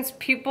year since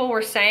people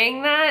were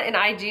saying that in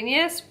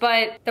iGENIUS,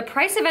 but the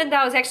price of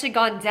NDAO has actually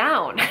gone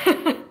down.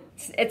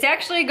 It's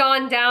actually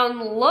gone down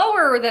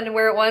lower than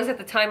where it was at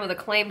the time of the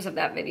claims of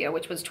that video,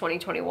 which was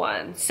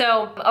 2021.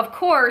 So, of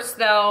course,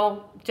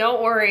 though,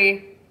 don't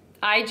worry,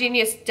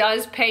 iGENIUS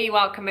does pay you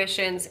out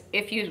commissions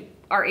if you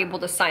are able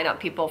to sign up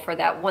people for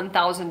that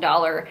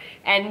 $1,000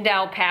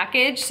 NDAO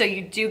package. So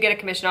you do get a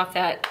commission off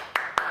that.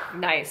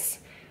 Nice.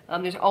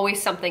 There's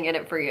always something in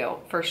it for you,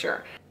 for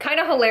sure. Kind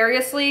of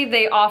hilariously,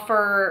 they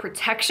offer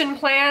protection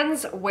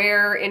plans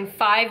where in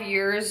 5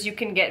 years you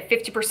can get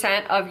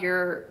 50% of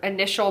your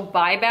initial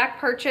buyback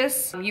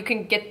purchase. You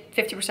can get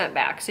 50%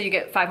 back, so you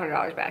get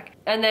 $500 back.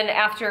 And then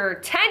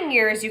after 10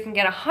 years, you can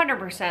get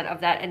 100%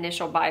 of that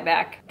initial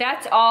buyback.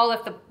 That's all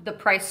if the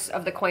price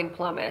of the coin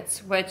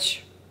plummets,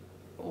 which,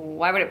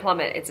 why would it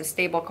plummet? It's a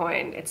stable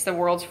coin. It's the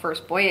world's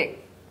first buoyant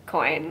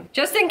coin.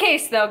 Just in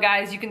case though,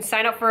 guys, you can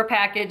sign up for a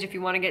package if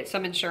you want to get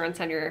some insurance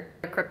on your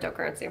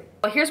cryptocurrency.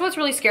 Well, here's what's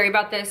really scary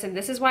about this, and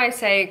this is why I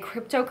say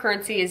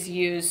cryptocurrency is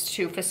used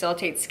to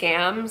facilitate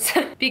scams.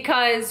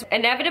 Because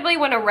inevitably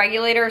when a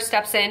regulator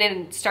steps in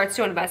and starts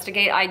to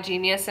investigate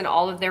iGENIUS and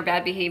all of their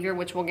bad behavior,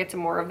 which we'll get to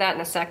more of that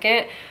in a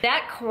second,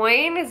 that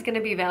coin is going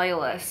to be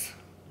valueless.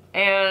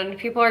 And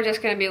people are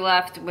just going to be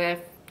left with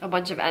a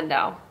bunch of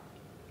NDAO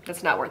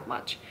that's not worth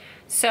much.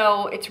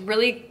 So it's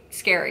really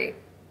scary,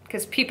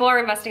 because people are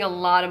investing a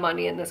lot of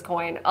money in this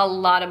coin, a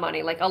lot of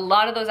money. Like a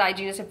lot of those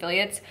iGENIUS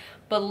affiliates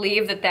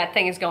believe that that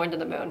thing is going to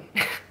the moon,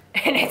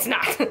 and it's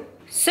not.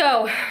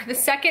 So the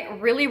second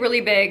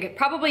really big,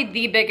 probably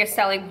the biggest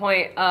selling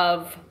point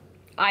of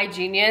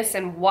iGENIUS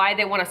and why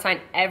they want to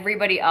sign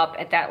everybody up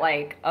at that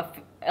like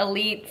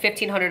elite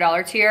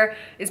 $1,500 tier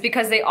is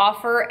because they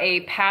offer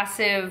a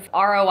passive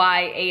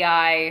ROI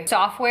AI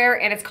software,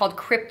 and it's called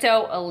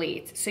Crypto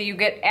Elite. So you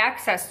get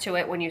access to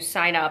it when you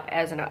sign up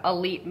as an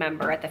elite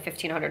member at the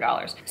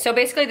 $1,500. So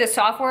basically the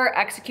software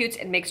executes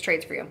and makes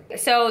trades for you.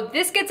 So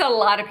this gets a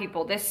lot of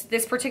people,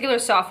 this particular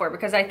software,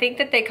 because I think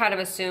that they kind of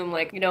assume,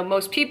 like, you know,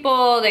 most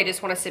people, they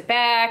just want to sit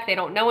back, they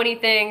don't know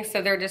anything,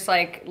 so they're just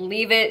like,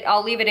 leave it,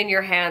 I'll leave it in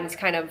your hands,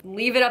 kind of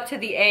leave it up to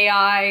the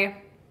AI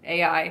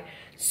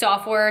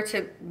software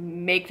to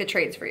make the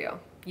trades for you.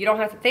 You don't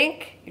have to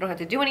think, you don't have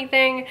to do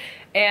anything,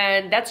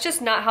 and that's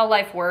just not how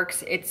life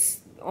works.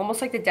 It's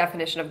almost like the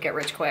definition of get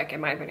rich quick, in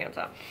my opinion.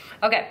 So,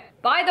 okay,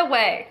 by the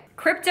way,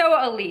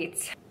 Crypto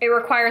Elite, it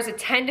requires a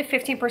 10 to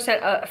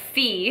 15%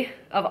 fee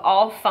of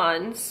all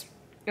funds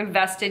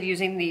invested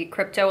using the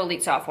Crypto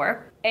Elite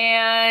software.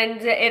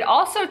 And it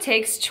also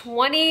takes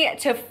 20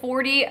 to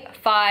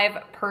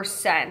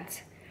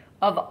 45%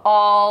 of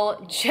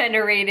all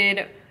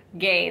generated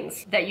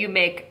gains that you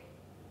make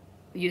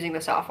using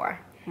the software.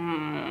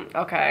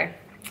 Okay.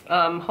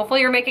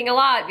 Hopefully you're making a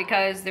lot,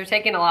 because they're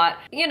taking a lot.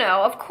 You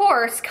know, of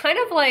course, kind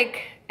of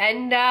like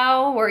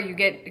NDAO, where you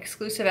get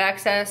exclusive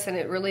access and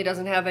it really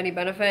doesn't have any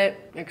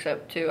benefit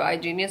except to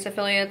iGENIUS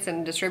affiliates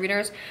and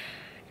distributors.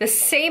 The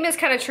same is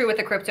kind of true with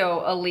the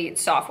Crypto Elite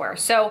software.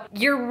 So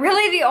you're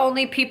really the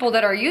only people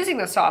that are using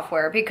the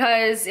software,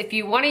 because if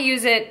you want to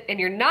use it and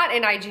you're not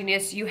in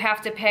iGENIUS, you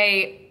have to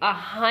pay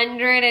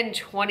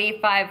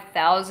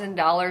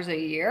 $125,000 a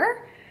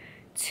year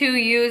to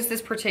use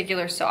this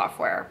particular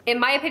software. In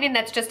my opinion,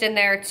 that's just in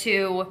there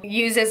to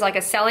use as like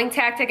a selling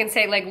tactic and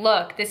say, like,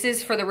 look, this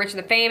is for the rich and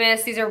the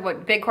famous. These are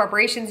what big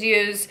corporations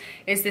use,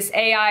 is this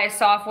AI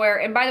software.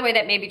 And by the way,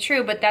 that may be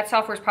true, but that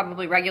software is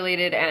probably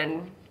regulated,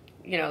 and,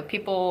 you know,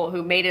 people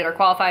who made it are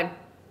qualified.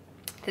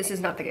 This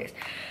is not the case.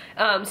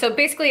 So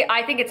basically,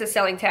 I think it's a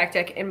selling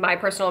tactic, in my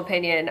personal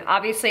opinion.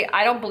 Obviously,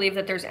 I don't believe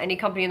that there's any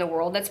company in the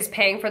world that's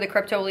paying for the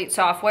Crypto Elite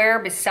software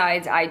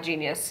besides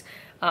iGENIUS.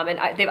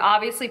 They've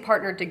obviously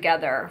partnered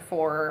together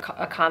for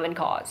a common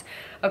cause.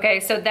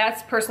 Okay, so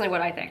that's personally what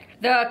I think.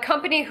 The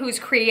company who's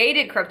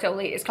created Crypto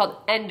Elite is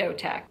called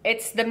Endotech.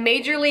 It's the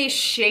majorly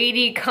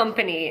shady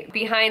company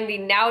behind the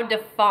now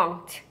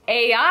defunct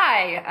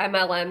AI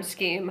MLM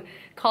scheme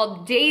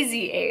called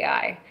Daisy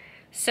AI.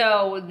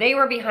 So they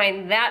were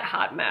behind that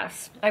hot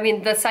mess. I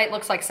mean, the site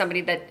looks like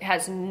somebody that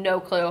has no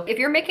clue. If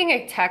you're making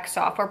a tech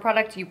software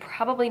product, you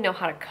probably know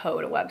how to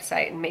code a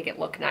website and make it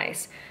look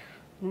nice.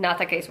 Not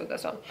the case with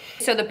this one.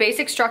 So the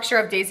basic structure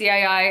of Daisy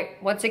AI,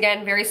 once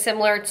again, very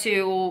similar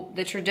to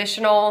the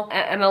traditional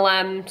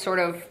MLM sort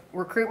of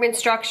recruitment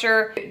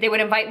structure. They would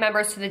invite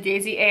members to the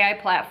Daisy AI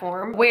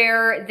platform,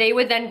 where they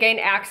would then gain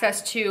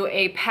access to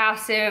a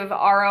passive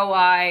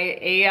ROI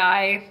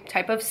AI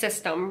type of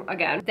system.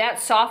 Again,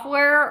 that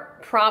software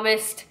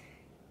promised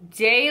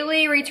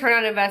daily return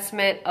on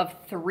investment of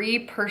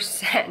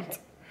 3%.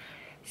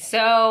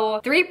 So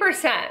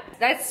 3%,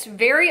 that's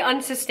very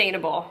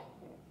unsustainable.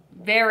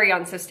 Very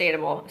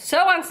unsustainable.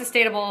 So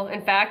unsustainable,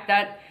 in fact,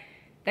 that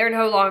they're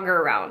no longer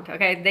around.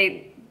 Okay,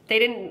 they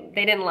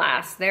didn't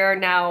last. They are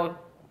now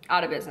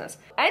out of business.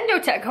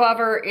 Endotech,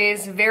 however,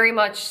 is very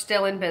much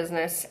still in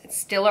business. It's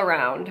still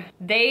around.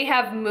 They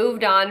have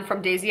moved on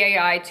from Daisy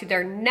AI to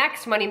their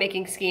next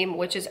money-making scheme,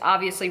 which is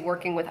obviously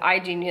working with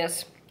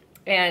iGENIUS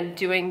and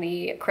doing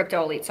the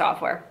Crypto Elite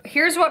software.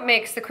 Here's what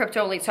makes the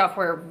Crypto Elite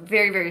software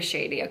very, very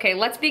shady. Okay,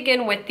 let's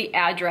begin with the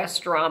address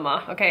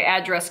drama. Okay,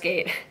 address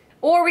gate.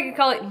 Or we could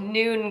call it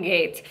Noon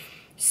Gate.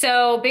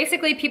 So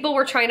basically, people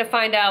were trying to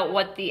find out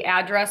what the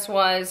address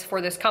was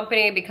for this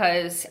company,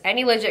 because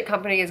any legit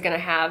company is gonna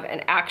have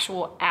an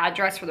actual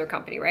address for their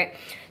company, right?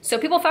 So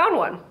people found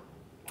one,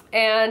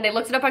 and they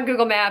looked it up on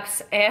Google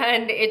Maps,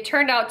 and it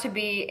turned out to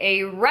be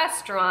a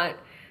restaurant,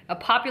 a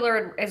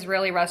popular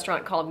Israeli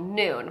restaurant called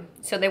Noon.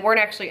 So they weren't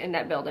actually in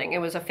that building,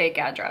 it was a fake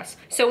address.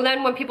 So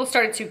then when people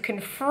started to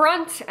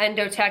confront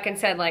Endotech and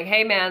said, like,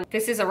 hey man,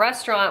 this is a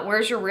restaurant,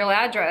 where's your real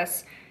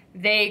address?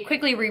 They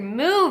quickly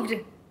removed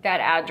that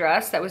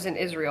address that was in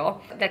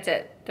Israel. That's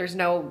it. There's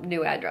no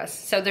new address.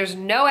 So there's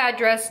no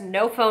address,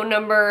 no phone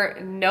number,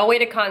 no way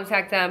to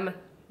contact them,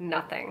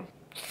 nothing.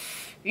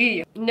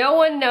 Ew. No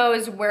one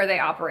knows where they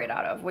operate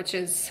out of, which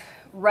is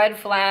red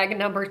flag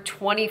number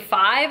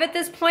 25 at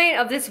this point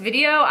of this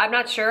video. I'm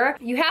not sure.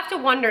 You have to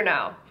wonder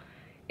now,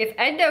 if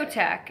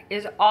Endotech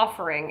is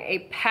offering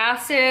a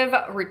passive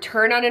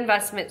return on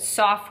investment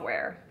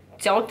software,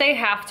 don't they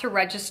have to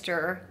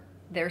register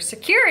their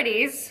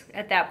securities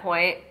at that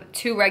point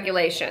to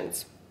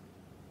regulations?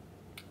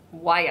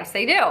 Why, yes,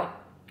 they do.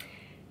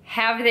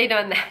 Have they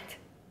done that?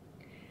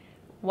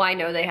 Why,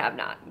 no, they have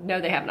not.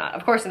 No, they have not.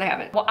 Of course they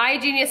haven't. Well,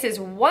 iGENIUS is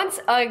once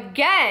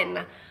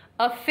again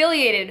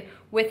affiliated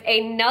with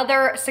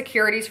another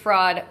securities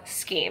fraud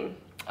scheme.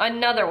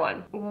 Another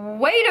one.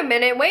 Wait a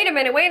minute, wait a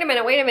minute, wait a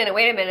minute, wait a minute,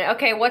 wait a minute.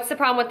 Okay, what's the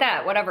problem with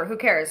that? Whatever, who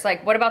cares?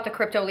 Like, what about the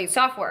Crypto Elite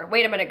software?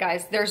 Wait a minute,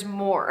 guys, there's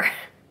more.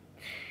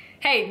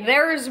 Hey,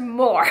 there's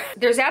more.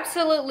 There's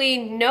absolutely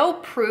no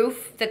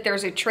proof that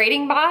there's a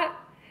trading bot,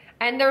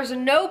 and there's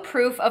no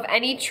proof of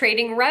any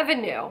trading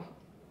revenue.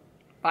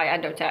 by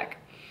Endotech.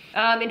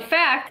 In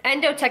fact,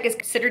 Endotech is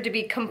considered to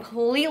be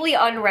completely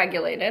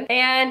unregulated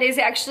and is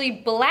actually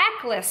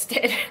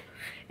blacklisted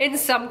in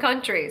some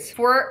countries.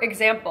 For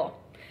example,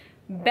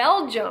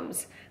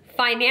 Belgium's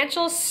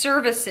Financial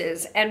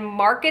Services and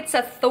Markets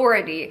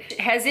Authority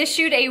has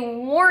issued a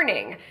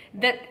warning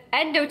that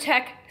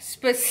Endotech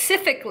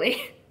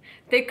specifically,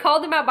 they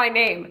called them out by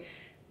name,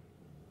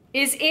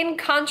 is in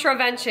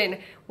contravention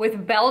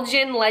with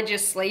Belgian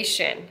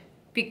legislation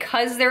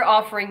because they're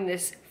offering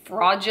this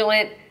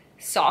fraudulent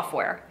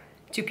software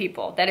to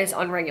people that is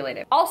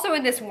unregulated. Also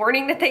in this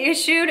warning that they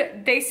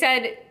issued, they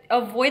said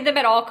avoid them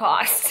at all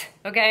costs,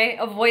 okay?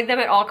 Avoid them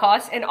at all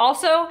costs. And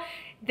also,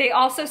 they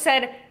also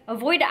said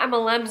avoid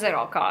MLMs at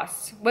all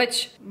costs,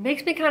 which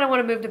makes me kind of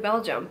want to move to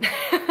Belgium.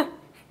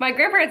 My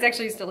grandparents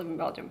actually used to live in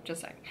Belgium,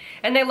 just saying.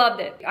 And they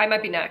loved it. I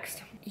might be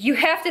next. You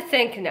have to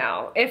think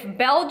now, if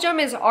Belgium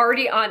is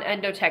already on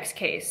Endotech's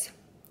case,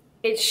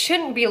 it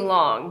shouldn't be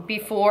long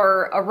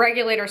before a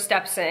regulator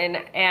steps in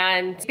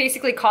and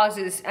basically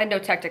causes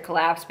Endotech to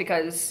collapse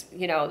because,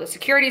 you know, the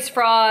securities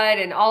fraud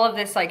and all of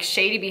this like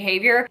shady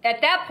behavior. At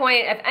that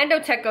point, if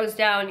Endotech goes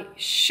down,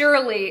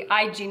 surely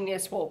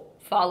iGENIUS will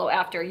follow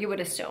after, you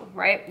would assume,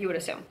 right? You would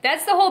assume.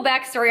 That's the whole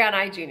backstory on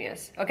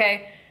iGENIUS,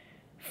 okay?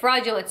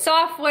 Fraudulent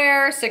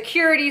software,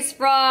 securities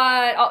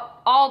fraud,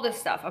 all this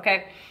stuff,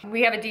 okay?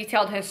 We have a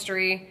detailed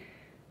history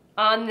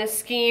on this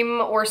scheme,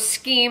 or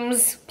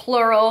schemes,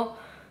 plural,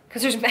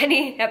 because there's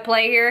many at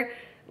play here.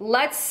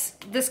 Let's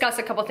discuss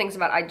a couple things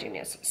about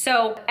iGENIUS.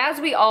 So,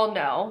 as we all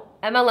know,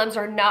 MLMs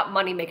are not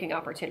money-making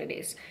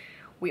opportunities.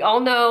 We all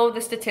know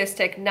the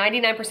statistic,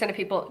 99% of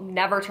people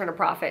never turn a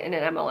profit in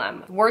an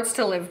MLM. Words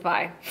to live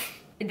by.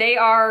 They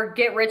are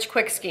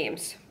get-rich-quick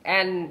schemes,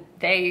 and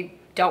they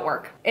don't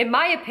work. In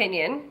my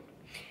opinion,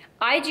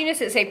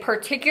 iGENIUS is a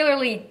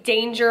particularly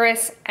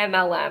dangerous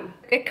MLM.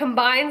 It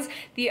combines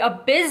the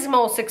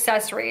abysmal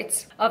success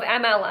rates of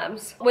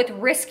MLMs with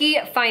risky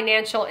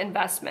financial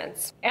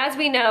investments. As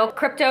we know,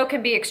 crypto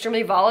can be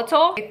extremely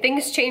volatile.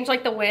 Things change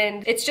like the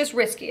wind. It's just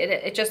risky,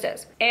 it just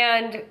is.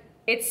 And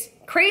it's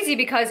crazy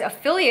because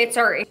affiliates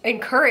are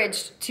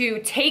encouraged to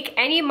take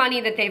any money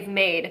that they've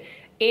made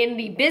in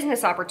the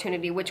business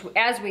opportunity, which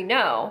as we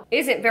know,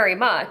 isn't very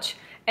much,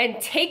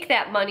 and take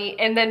that money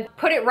and then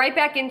put it right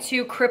back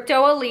into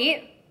Crypto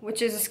Elite,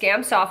 which is a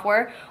scam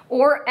software,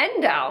 or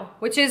Endao,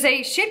 which is a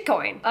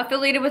shitcoin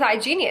affiliated with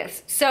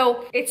iGENIUS.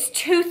 So it's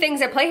two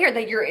things at play here,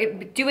 that you're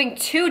doing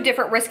two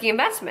different risky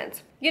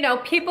investments. You know,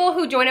 people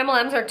who join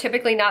MLMs are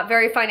typically not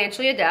very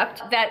financially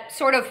adept. That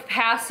sort of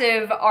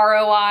passive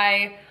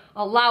ROI,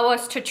 allow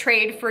us to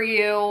trade for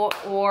you,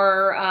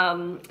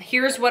 or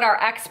here's what our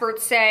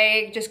experts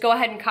say, just go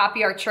ahead and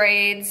copy our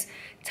trades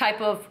type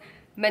of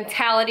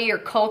mentality or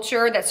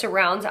culture that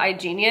surrounds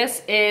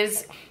iGENIUS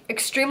is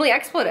extremely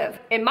exploitive.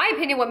 In my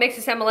opinion, what makes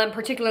this MLM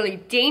particularly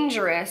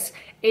dangerous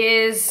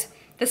is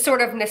the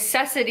sort of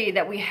necessity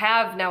that we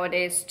have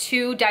nowadays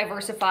to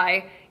diversify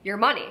your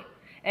money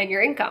and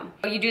your income.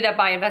 You do that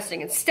by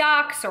investing in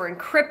stocks or in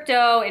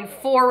crypto, in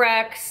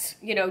Forex,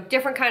 you know,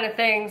 different kind of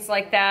things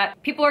like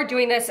that. People are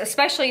doing this,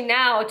 especially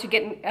now, to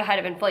get ahead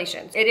of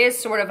inflation. It is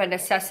sort of a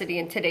necessity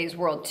in today's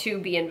world to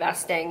be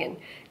investing and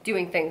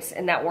doing things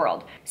in that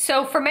world.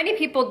 So for many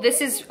people,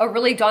 this is a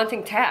really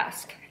daunting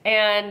task.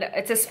 And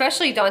it's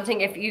especially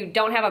daunting if you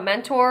don't have a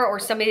mentor or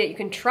somebody that you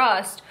can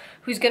trust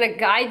who's gonna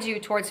guide you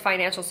towards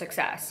financial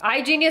success.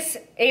 iGENIUS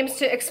aims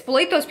to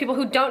exploit those people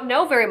who don't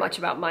know very much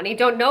about money,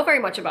 don't know very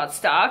much about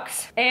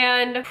stocks,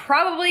 and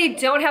probably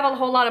don't have a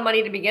whole lot of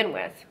money to begin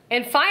with.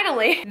 And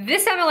finally,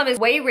 this MLM is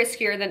way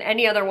riskier than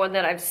any other one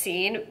that I've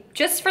seen,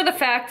 just for the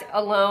fact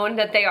alone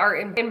that they are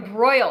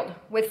embroiled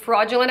with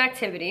fraudulent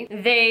activity.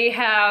 They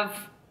have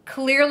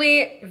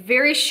clearly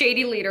very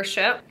shady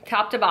leadership,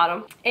 top to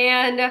bottom,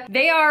 and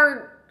they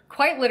are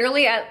quite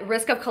literally at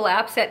risk of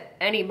collapse at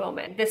any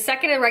moment. The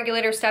second a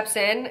regulator steps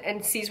in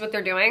and sees what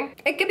they're doing,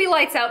 it could be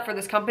lights out for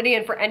this company,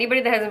 and for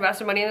anybody that has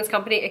invested money in this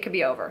company, it could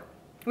be over.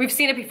 We've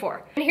seen it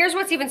before. And here's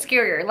what's even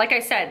scarier. Like I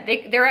said,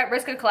 they're at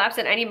risk of collapse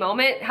at any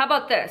moment. How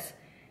about this?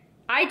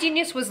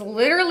 iGENIUS was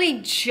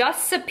literally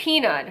just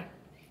subpoenaed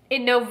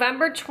in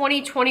November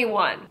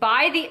 2021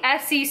 by the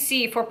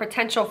SEC for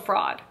potential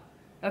fraud.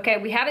 Okay,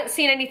 we haven't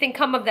seen anything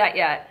come of that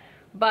yet,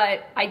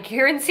 but I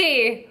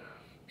guarantee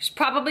there's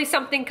probably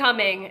something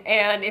coming,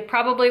 and it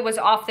probably was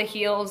off the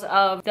heels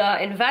of the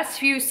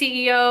InvestView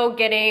CEO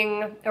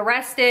getting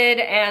arrested,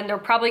 and they're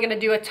probably gonna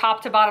do a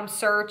top to bottom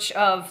search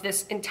of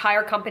this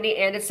entire company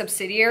and its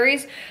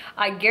subsidiaries.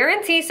 I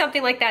guarantee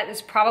something like that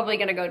is probably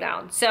gonna go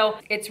down. So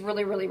it's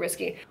really, really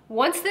risky.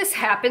 Once this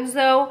happens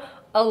though,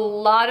 a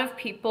lot of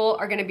people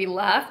are gonna be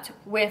left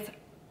with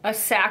a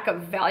sack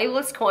of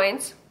valueless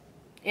coins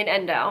in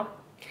Endao,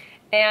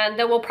 and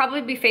they will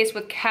probably be faced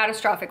with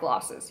catastrophic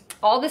losses.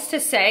 All this to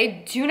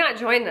say, do not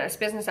join this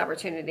business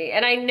opportunity.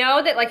 And I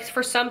know that, like,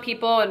 for some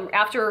people, and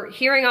after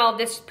hearing all of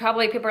this,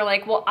 probably people are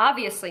like, well,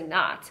 obviously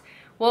not.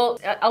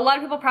 Well, a lot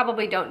of people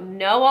probably don't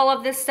know all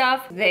of this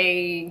stuff.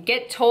 They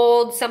get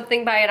told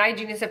something by an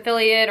iGENIUS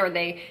affiliate, or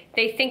they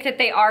think that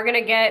they are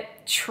gonna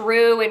get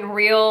true and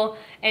real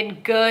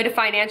and good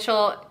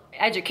financial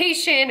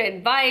education,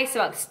 advice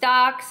about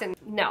stocks, and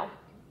no.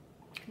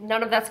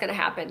 None of that's gonna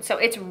happen. So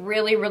it's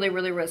really, really,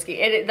 really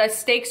risky. The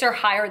stakes are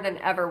higher than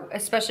ever,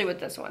 especially with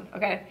this one,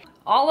 okay?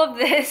 All of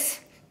this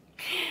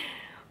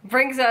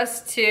brings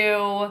us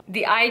to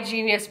the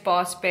iGENIUS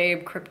Boss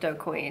Babe Crypto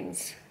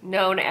Queens,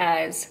 known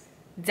as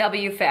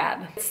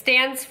WFABB. It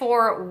stands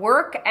for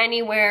Work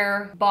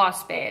Anywhere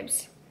Boss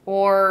Babes,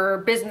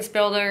 or business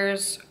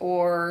builders,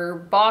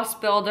 or boss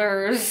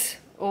builders,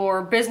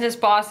 or business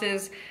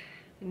bosses.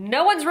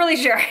 No one's really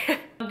sure.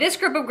 This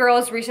group of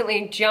girls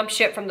recently jumped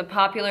ship from the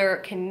popular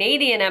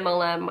Canadian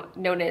MLM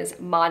known as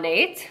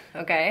Monate,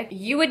 okay?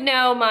 You would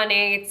know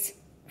Monate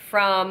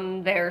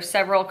from their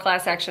several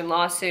class action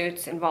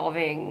lawsuits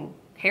involving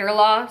hair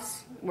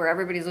loss, where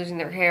everybody's losing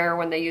their hair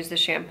when they use the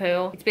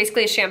shampoo. It's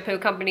basically a shampoo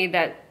company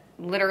that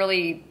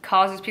literally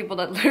causes people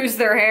to lose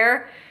their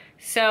hair.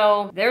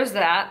 So there's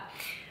that.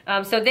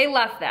 So they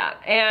left that.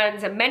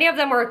 And many of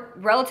them were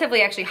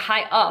relatively actually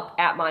high up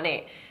at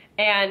Monate.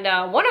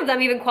 And one of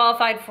them even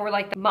qualified for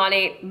like the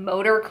Monate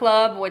Motor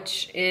Club,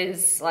 which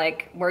is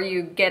like where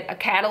you get a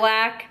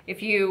Cadillac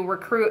if you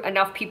recruit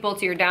enough people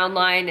to your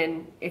downline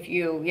and if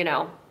you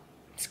know,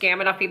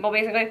 scam enough people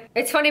basically.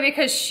 It's funny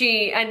because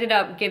she ended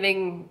up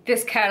giving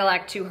this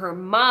Cadillac to her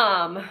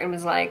mom and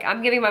was like,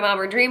 I'm giving my mom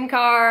her dream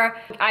car.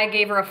 I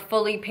gave her a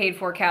fully paid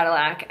for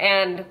Cadillac.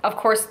 And of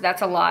course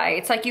that's a lie.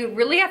 It's like you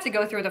really have to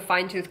go through the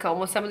fine tooth comb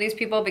with some of these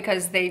people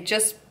because they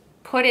just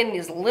put in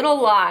these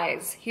little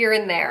lies here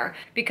and there.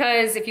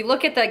 Because if you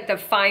look at like the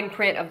fine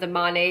print of the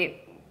Monate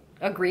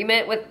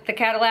agreement with the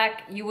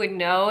Cadillac, you would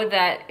know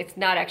that it's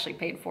not actually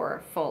paid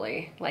for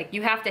fully. Like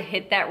you have to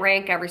hit that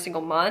rank every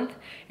single month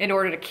in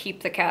order to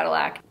keep the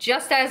Cadillac.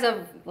 Just as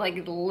of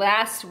like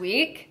last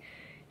week,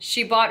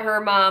 she bought her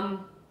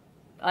mom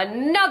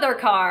another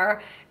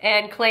car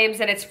and claims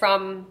that it's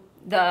from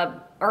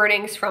the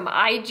earnings from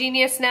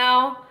iGENIUS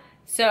now.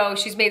 So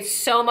she's made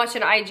so much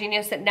in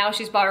iGENIUS that now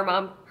she's bought her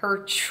mom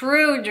her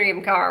true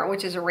dream car,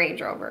 which is a Range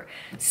Rover.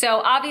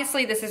 So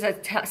obviously this is a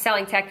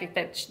selling tactic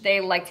that they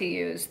like to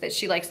use, that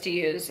she likes to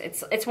use.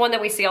 It's one that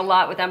we see a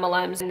lot with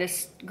MLMs, and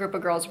this group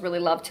of girls really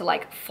love to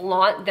like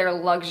flaunt their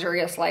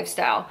luxurious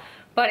lifestyle.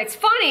 But it's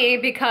funny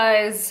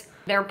because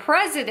their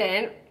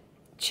president,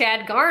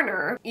 Chad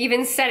Garner,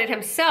 even said it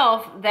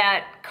himself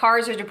that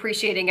cars are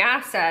depreciating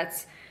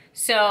assets.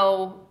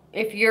 So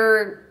if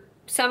you're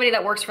somebody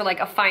that works for like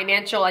a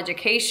financial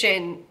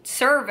education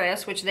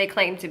service, which they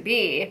claim to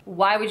be,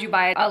 why would you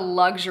buy a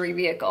luxury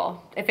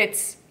vehicle if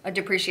it's a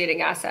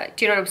depreciating asset?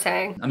 Do you know what I'm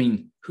saying? I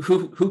mean,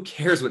 who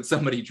cares what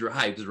somebody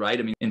drives, right?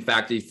 I mean, in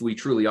fact, if we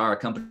truly are a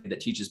company that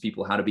teaches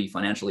people how to be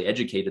financially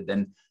educated,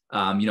 then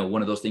you know,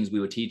 one of those things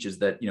we would teach is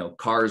that, you know,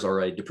 cars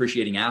are a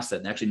depreciating asset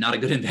and actually not a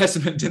good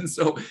investment. And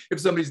so if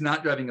somebody's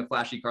not driving a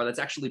flashy car, that's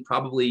actually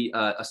probably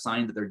a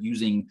sign that they're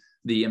using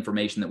the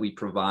information that we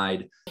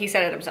provide. He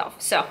said it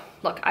himself. So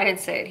look, I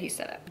didn't say it, he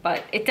said it,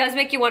 but it does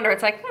make you wonder.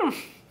 It's like,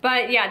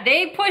 But yeah,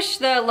 they push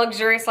the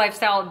luxurious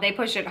lifestyle, they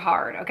push it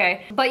hard,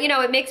 okay? But you know,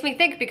 it makes me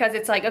think because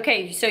it's like,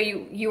 okay, so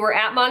you were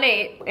at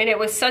Monate and it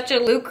was such a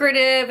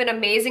lucrative and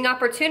amazing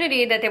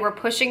opportunity that they were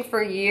pushing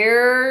for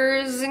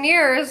years and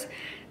years.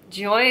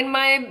 Join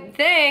my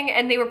thing,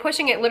 and they were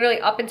pushing it literally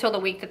up until the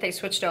week that they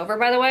switched over,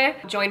 by the way.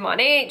 Join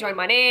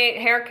Monate,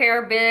 hair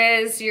care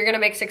biz, you're gonna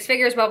make 6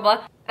 figures, blah,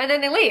 blah, and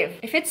then they leave.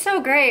 If it's so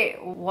great,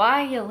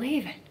 why are you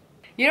leaving?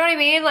 You know what I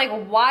mean? Like,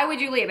 why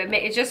would you leave?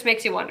 It just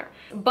makes you wonder.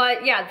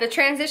 But yeah, the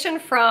transition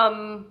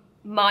from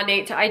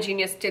Monate to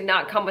iGENIUS did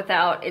not come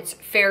without its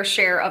fair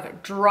share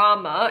of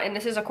drama, and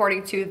this is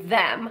according to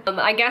them.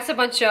 I guess a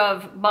bunch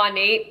of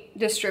Monate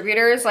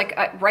distributors, like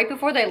right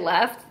before they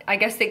left, I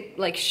guess they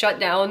like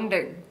shut down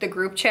the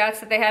group chats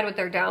that they had with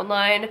their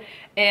downline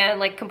and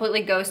like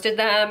completely ghosted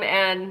them,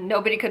 and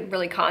nobody could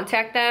really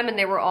contact them, and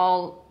they were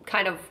all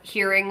kind of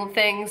hearing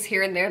things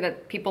here and there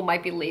that people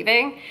might be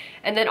leaving.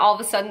 And then all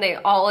of a sudden they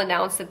all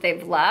announced that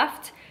they've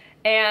left,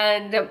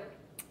 and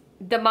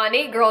the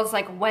Monate girls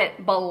like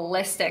went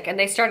ballistic, and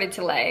they started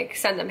to like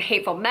send them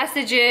hateful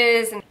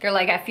messages, and they're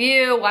like, F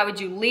you, why would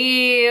you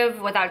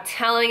leave without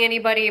telling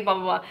anybody, blah,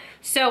 blah, blah.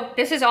 So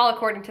this is all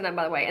according to them,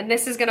 by the way, and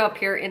this is gonna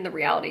appear in the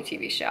reality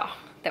TV show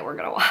that we're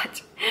gonna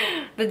watch.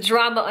 The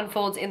drama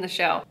unfolds in the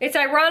show. It's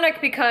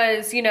ironic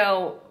because, you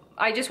know,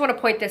 I just want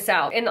to point this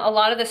out. In a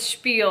lot of the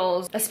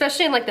spiels,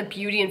 especially in like the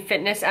beauty and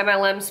fitness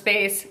MLM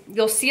space,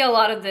 you'll see a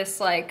lot of this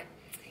like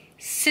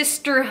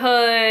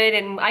sisterhood,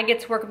 and I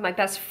get to work with my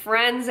best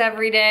friends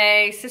every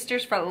day,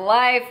 sisters for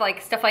life,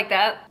 like stuff like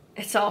that.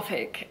 It's all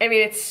fake. I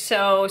mean, it's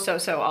so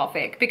all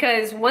fake,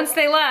 because once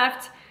they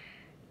left,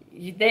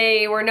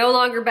 they were no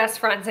longer best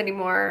friends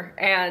anymore,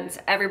 and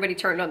everybody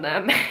turned on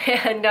them.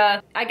 And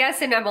I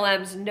guess in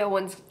MLMs, no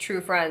one's true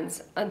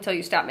friends until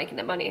you stop making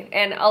them money.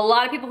 And a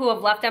lot of people who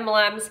have left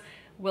MLMs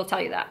will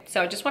tell you that.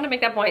 So just want to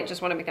make that point,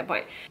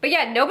 But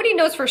yeah, nobody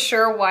knows for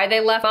sure why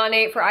they left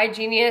Monat for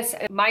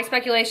iGENIUS. My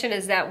speculation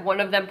is that one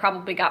of them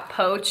probably got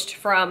poached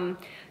from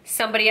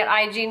somebody at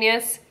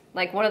iGENIUS,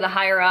 like one of the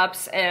higher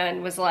ups,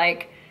 and was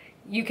like,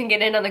 you can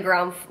get in on the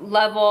ground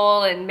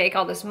level and make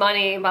all this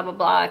money, blah, blah,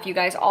 blah. If you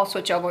guys all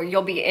switch over,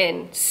 you'll be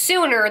in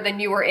sooner than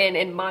you were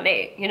in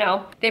Monat, you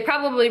know? They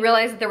probably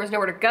realized that there was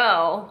nowhere to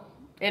go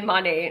in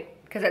Monat,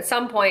 because at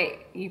some point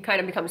you kind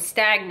of become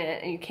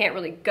stagnant and you can't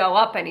really go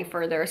up any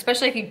further,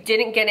 especially if you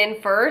didn't get in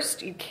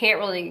first, you can't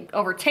really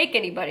overtake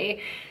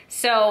anybody.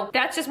 So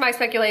that's just my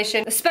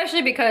speculation,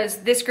 especially because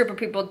this group of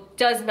people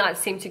does not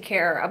seem to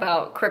care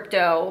about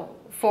crypto,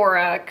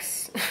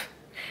 Forex,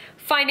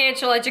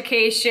 financial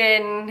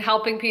education,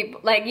 helping people,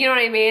 like, you know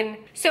what I mean?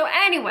 So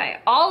anyway,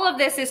 all of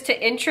this is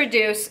to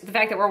introduce the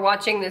fact that we're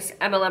watching this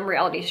MLM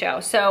reality show.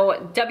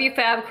 So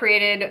WFABB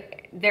created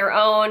their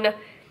own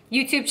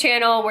YouTube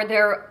channel where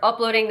they're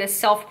uploading this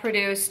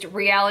self-produced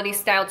reality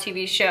style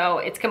TV show.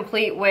 It's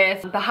complete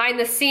with behind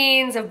the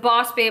scenes of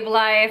boss babe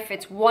life.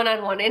 It's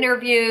one-on-one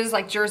interviews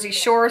like Jersey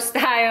Shore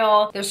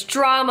style. There's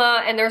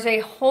drama and there's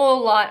a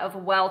whole lot of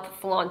wealth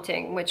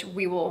flaunting, which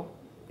we will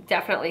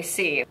definitely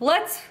see.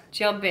 Let's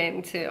jump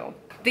into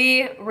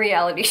the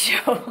reality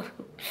show.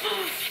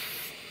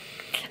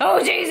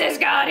 Oh Jesus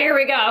God, here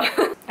we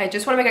go. I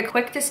just want to make a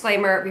quick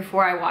disclaimer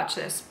before I watch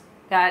this,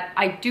 that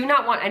I do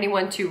not want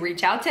anyone to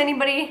reach out to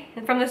anybody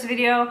from this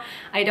video.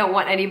 I don't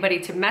want anybody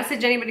to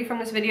message anybody from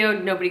this video.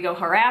 Nobody go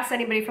harass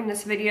anybody from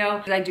this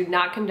video. I do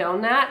not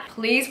condone that.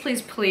 Please,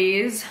 please,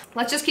 please,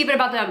 let's just keep it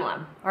about the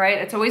MLM, all right?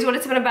 It's always what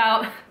it's been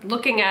about,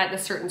 looking at the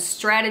certain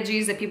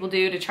strategies that people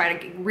do to try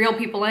to reel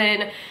people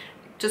in.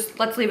 Just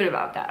let's leave it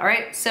about that, all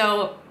right?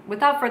 So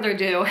without further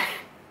ado,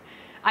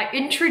 I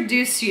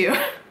introduce you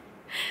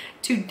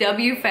to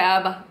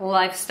WFABB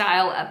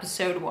Lifestyle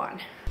Episode 1.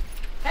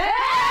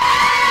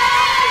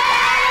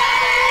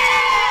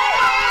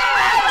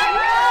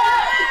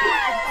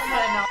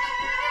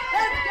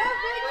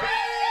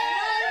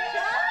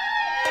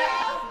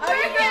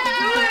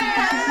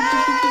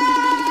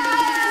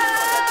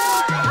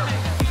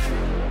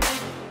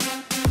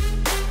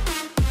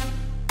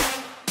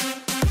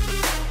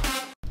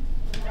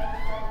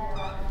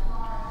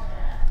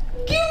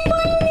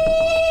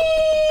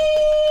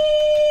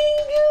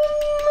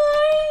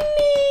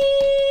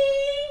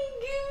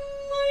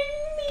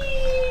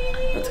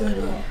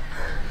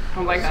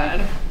 Oh my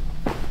God.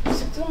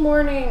 Good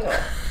morning.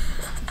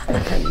 I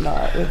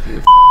cannot with you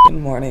f***ing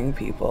morning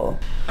people.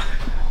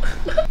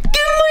 Good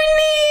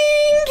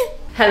morning!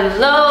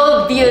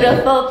 Hello,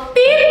 beautiful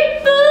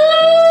people!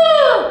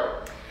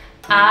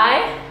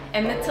 I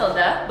am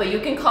Matilda, but you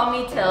can call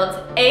me Tilds,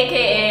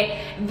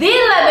 aka the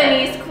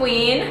Lebanese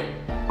Queen.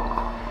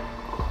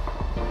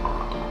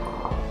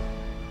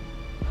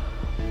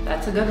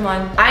 That's a good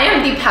one. I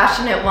am the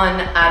passionate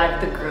one out of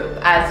the group,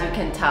 as you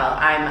can tell.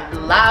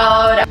 I'm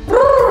loud.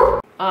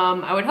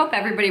 I would hope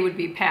everybody would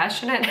be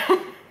passionate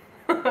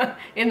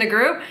in the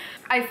group.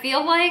 I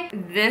feel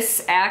like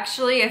this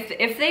actually,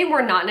 if they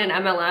were not in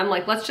an MLM,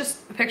 like let's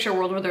just picture a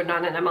world where they're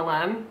not in an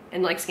MLM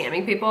and like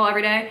scamming people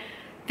every day,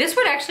 this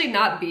would actually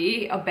not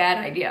be a bad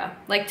idea.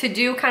 Like to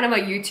do kind of a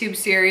YouTube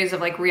series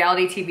of like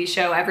reality TV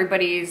show,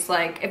 everybody's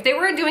like, if they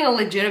were doing a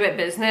legitimate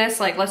business,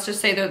 like let's just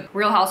say the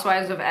Real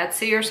Housewives of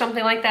Etsy or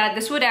something like that,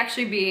 this would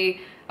actually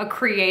be a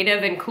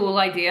creative and cool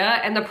idea,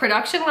 and the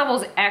production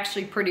level is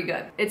actually pretty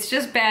good. It's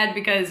just bad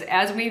because,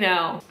 as we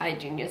know,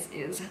 iGENIUS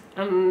is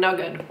no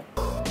good.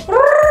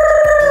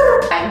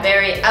 I'm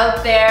very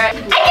out there.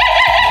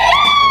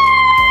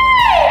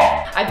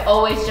 I've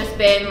always just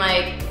been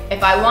like,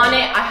 if I want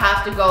it, I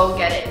have to go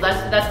get it.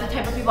 That's the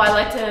type of people I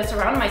like to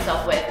surround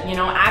myself with, you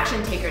know,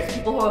 action takers,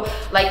 people who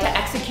like to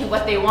execute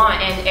what they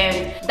want,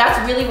 and that's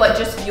really what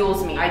just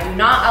fuels me. I do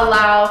not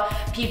allow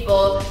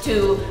people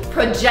to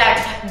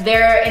project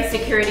their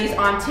insecurities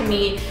onto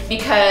me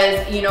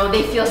because, you know,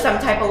 they feel some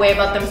type of way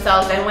about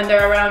themselves, and when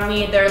they're around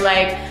me, they're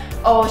like,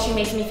 oh, she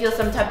makes me feel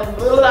some type of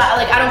blah, blah.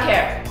 Like, I don't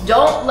care.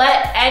 Don't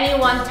let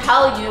anyone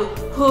tell you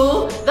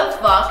who the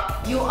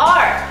fuck you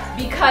are,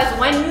 because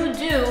when you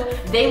do,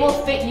 they will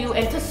fit you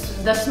into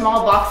the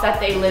small box that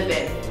they live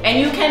in, and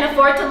you can't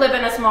afford to live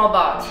in a small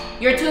box.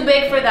 You're too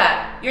big for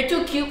that. You're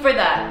too cute for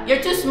that.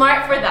 You're too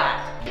smart for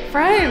that.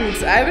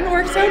 Friends, I haven't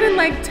worked out in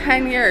like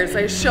 10 years.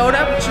 I showed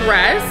up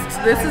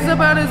dressed. This is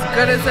about as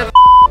good as it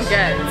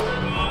gets.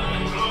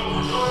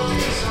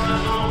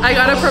 I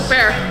gotta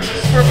prepare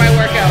for my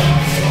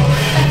workout.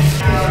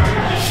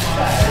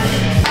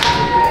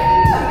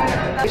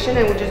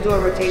 And we'll just do a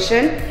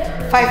rotation,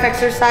 5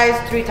 exercise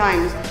 3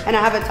 times, and I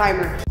have a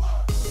timer.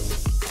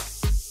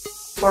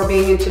 For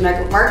being into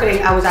network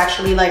marketing, I was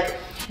actually like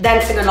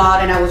dancing a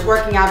lot, and I was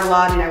working out a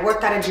lot, and I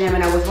worked at a gym,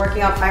 and I was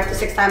working out 5 to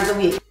 6 times a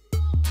week.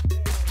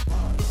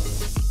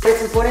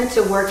 It's important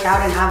to work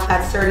out and have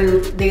that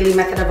certain daily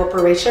method of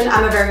operation.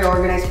 I'm a very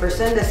organized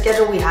person. The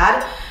schedule we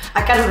had,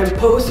 I kind of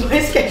imposed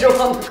my schedule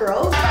on the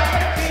girls.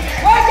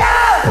 Work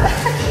out!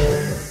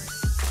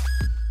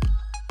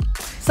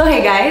 So So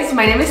hey guys,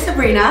 my name is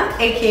Sabrina,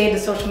 aka the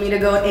social media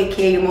goat,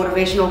 aka your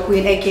motivational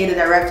queen, aka the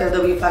director of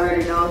WFABB. You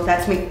already know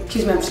that's me.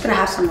 Excuse me, I'm just gonna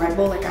have some Red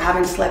Bull. Like I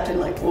haven't slept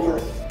in like over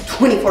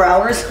 24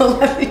 hours, so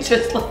let me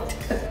just like.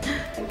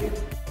 Thank you.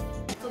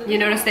 You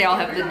notice they all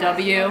have the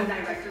W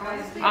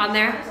on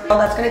there? Well,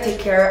 that's gonna take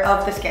care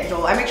of the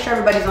schedule. I make sure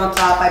everybody's on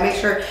top. I make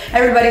sure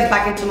everybody's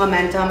back into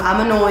momentum.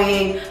 I'm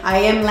annoying. I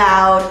am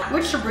loud.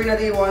 Which Sabrina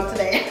do you want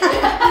today?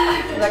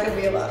 That could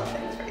be a lot of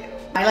things for you.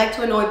 I like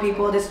to annoy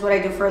people. This is what I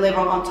do for a living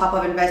on top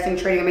of investing,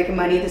 trading, and making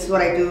money. This is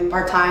what I do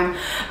part-time.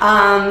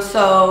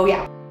 So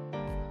yeah.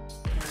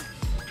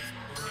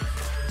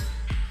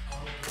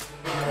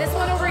 This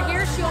one over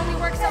here, she only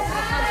works out for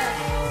the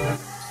content.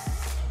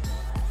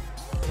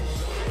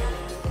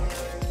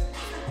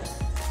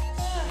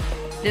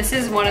 This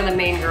is one of the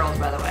main girls,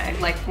 by the way,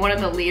 like one of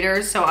the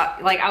leaders. So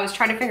I was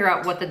trying to figure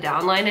out what the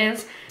downline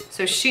is.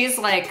 So she's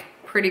like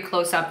pretty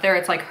close up there.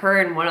 It's like her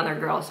and one other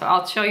girl. So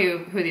I'll show you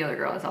who the other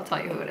girl is. I'll tell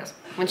you who it is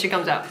when she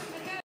comes up.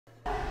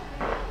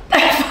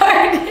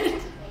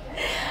 I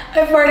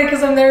farted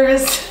because I'm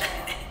nervous.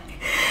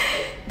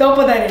 Don't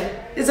put that in.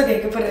 It's okay,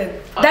 you can put it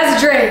in.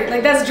 That's Dre,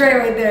 like that's Dre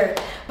right there.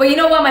 But you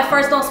know what, my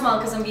farts don't smell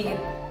because I'm vegan.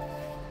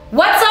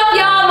 What's up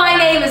y'all, my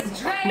name is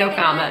Dre. No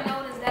comment.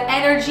 The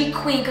energy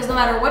queen, because no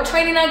matter what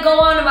training I go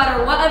on, no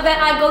matter what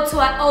event I go to,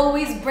 I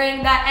always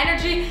bring that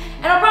energy,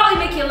 and I'll probably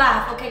make you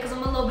laugh, okay, because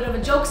I'm a little bit of a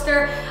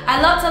jokester.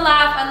 I love to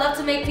laugh, I love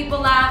to make people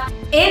laugh.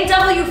 In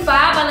WFABB,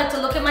 I like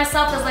to look at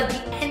myself as like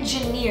the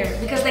engineer,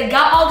 because they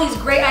got all these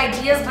great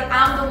ideas, but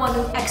I'm the one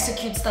who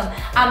executes them.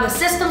 I'm the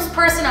systems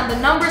person, I'm the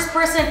numbers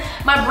person.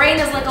 My brain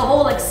is like a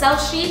whole Excel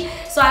sheet,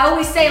 so I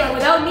always say like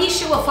without me,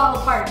 shit will fall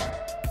apart.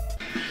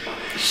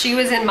 She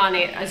was in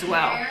Money as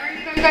well.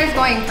 Where are you guys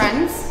going,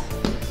 friends?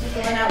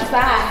 We're going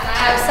outside.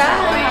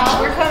 Outside.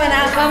 We're coming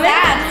outside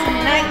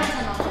tonight.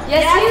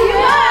 Yes, you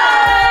are.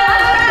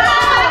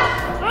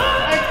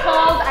 It's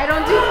cold. I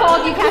don't do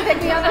cold. You can't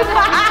take me on the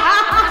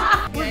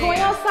We're going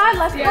outside.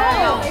 Let's go.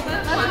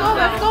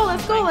 Let's go.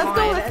 Let's go. Let's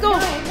go. Let's go.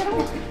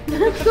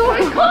 Let's go.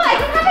 It's cold. I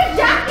don't have a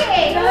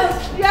jacket.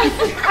 Yes.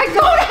 I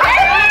don't have a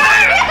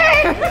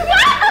jacket.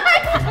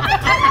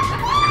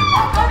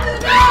 Open the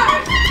door.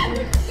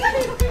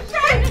 Let's go.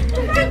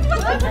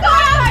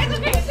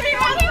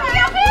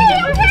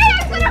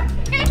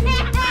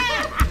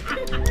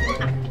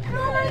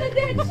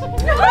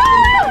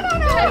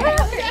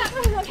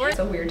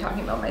 So weird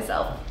talking about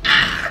myself.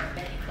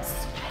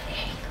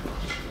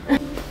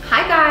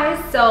 Hi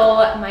guys,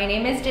 so my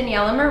name is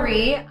Daniela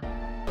Marie. A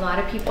lot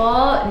of people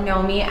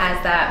know me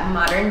as that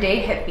modern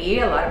day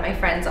hippie. A lot of my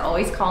friends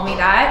always call me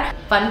that.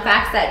 Fun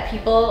facts that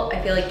people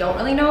I feel like don't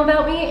really know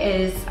about me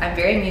is I'm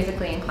very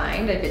musically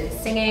inclined. I've been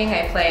singing,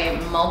 I play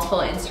multiple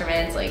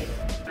instruments. Like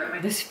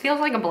This feels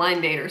like a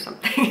blind date or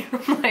something.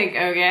 I'm like,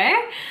 okay.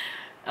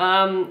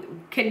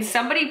 Can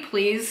somebody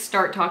please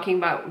start talking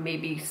about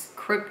maybe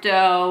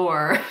crypto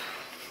or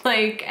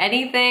like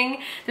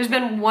anything? There's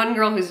been one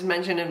girl who's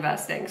mentioned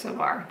investing so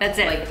far. That's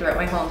it. Like throughout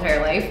my whole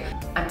entire life.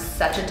 I'm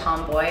such a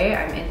tomboy.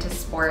 I'm into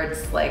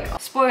sports, like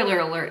spoiler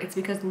alert, it's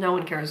because no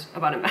one cares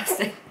about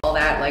investing. All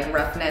that like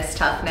roughness,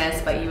 toughness,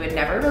 but you would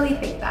never really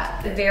think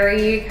that. A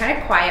very kind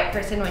of quiet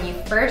person when you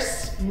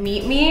first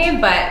meet me,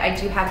 but I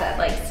do have that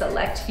like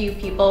select few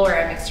people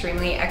where I'm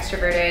extremely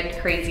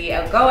extroverted, crazy,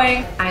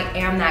 outgoing. I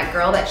am that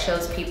girl that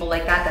shows people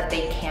like that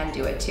they can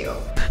do it too.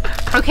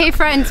 Okay,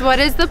 friends, what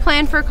is the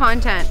plan for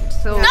content?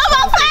 So Did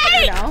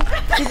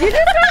you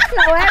just throw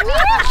snow at me?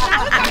 That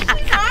was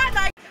actually not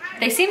like.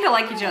 They seem to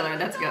like each other,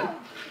 that's good.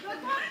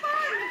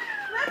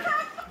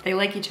 They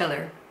like each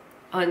other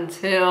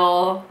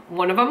until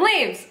one of them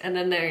leaves and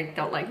then they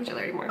don't like each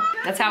other anymore.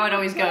 That's how it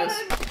always goes.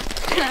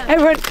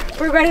 Everyone,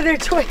 we're ready their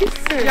choice.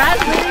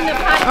 That's leading the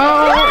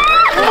podcast.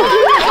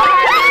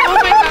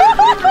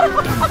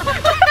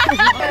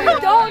 We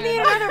don't need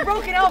another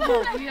broken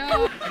elbow.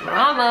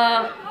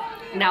 Drama.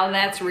 Now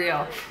that's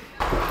real.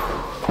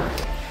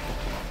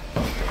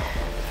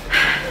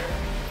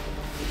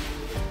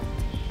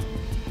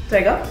 Do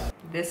I go?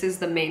 This is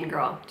the main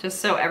girl.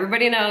 Just so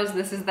everybody knows,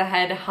 this is the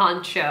head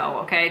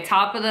honcho, okay?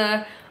 Top of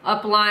the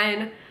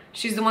upline.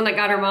 She's the one that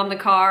got her mom the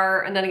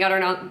car and then got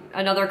her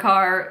another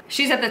car.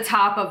 She's at the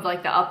top of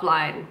like the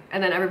upline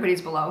and then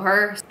everybody's below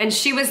her. And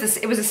she was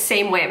it was the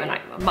same way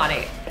at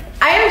Money.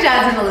 I am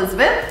Jasmine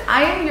Elizabeth.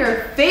 I am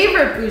your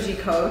favorite bougie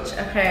coach,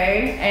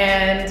 okay?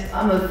 And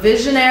I'm a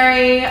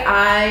visionary.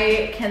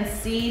 I can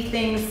see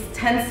things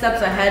 10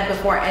 steps ahead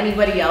before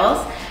anybody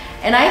else.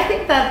 And I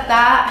think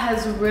that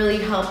has really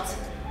helped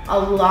a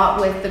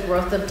lot with the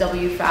growth of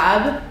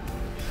WFABB.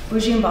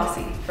 Bougie and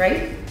bossy,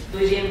 right?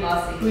 Bougie and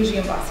bossy. Bougie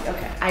and bossy,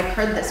 okay. I've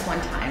heard this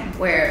one time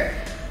where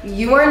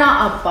you are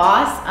not a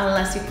boss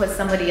unless you put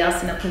somebody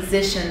else in a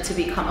position to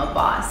become a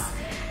boss.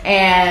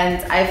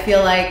 And I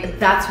feel like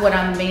that's what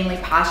I'm mainly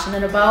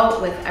passionate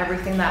about with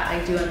everything that I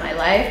do in my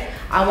life.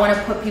 I want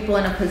to put people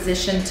in a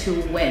position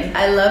to win.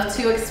 I love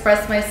to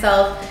express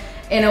myself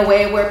in a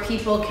way where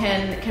people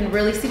can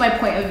really see my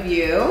point of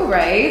view,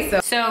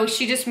 right? So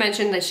she just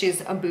mentioned that she's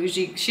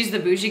the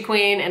bougie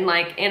queen, and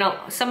like in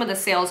some of the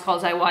sales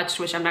calls I watched,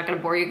 which I'm not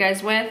gonna bore you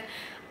guys with,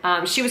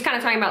 she was kind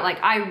of talking about like,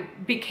 I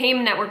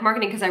became network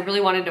marketing because I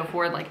really wanted to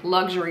afford like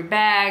luxury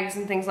bags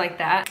and things like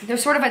that.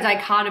 There's sort of a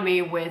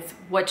dichotomy with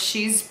what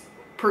she's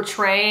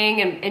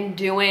portraying and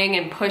doing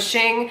and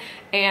pushing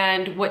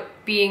and what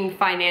being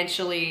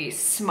financially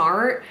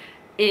smart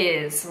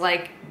is.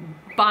 Like,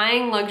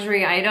 buying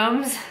luxury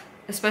items,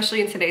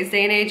 especially in today's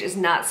day and age, is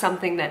not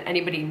something that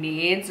anybody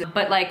needs.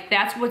 But like,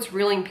 that's what's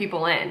reeling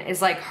people in,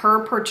 is like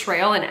her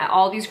portrayal and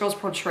all these girls'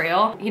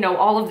 portrayal, you know,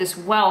 all of this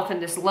wealth and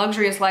this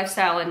luxurious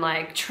lifestyle and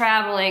like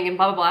traveling and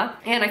blah, blah, blah.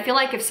 And I feel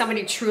like if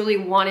somebody truly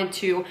wanted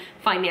to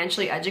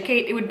financially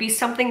educate, it would be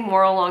something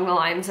more along the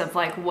lines of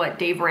like what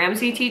Dave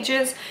Ramsey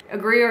teaches.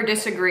 Agree or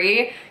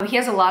disagree, he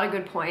has a lot of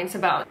good points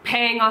about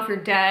paying off your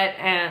debt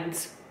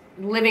and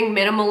living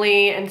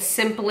minimally and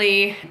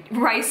simply.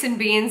 Rice and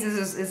beans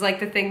is like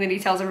the thing that he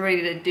tells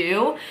everybody to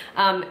do.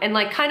 And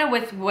like kind of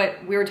with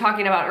what we were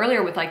talking about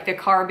earlier with like the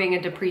car being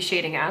a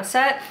depreciating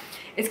asset,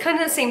 it's kind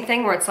of the same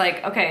thing where it's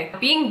like, okay,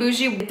 being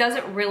bougie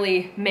doesn't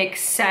really make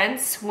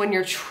sense when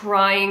you're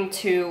trying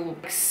to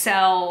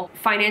sell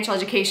financial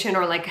education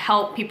or like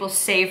help people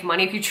save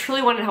money. If you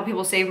truly wanted to help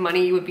people save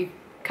money, you would be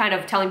kind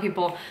of telling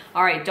people,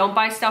 all right, don't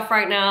buy stuff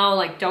right now.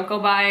 Like, don't go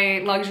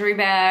buy luxury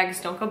bags.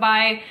 Don't go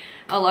buy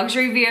a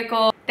luxury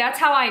vehicle. That's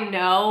how I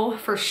know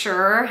for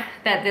sure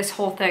that this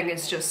whole thing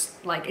is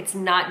just like, it's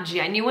not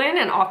genuine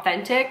and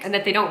authentic, and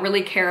that they don't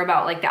really care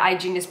about like the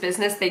iGENIUS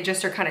business. They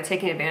just are kind of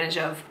taking advantage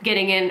of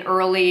getting in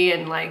early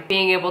and like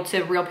being able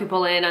to reel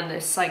people in on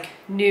this like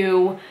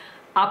new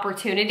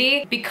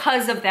opportunity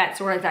because of that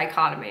sort of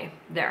dichotomy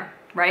there.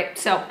 Right?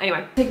 So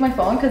anyway. Take my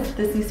phone because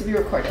this needs to be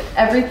recorded.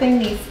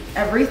 Everything,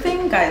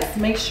 guys,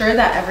 make sure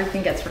that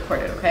everything gets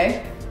recorded,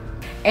 okay?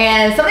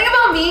 And something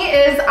about me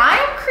is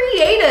I'm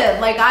creative.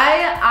 Like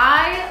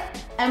I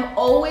am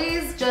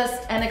always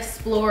just an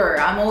explorer.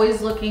 I'm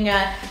always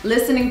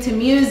listening to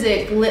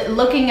music,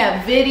 looking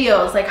at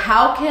videos. Like,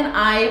 how can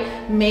I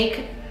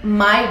make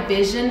my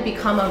vision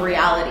become a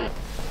reality?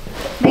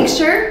 Make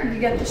sure you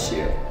get the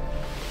shoe.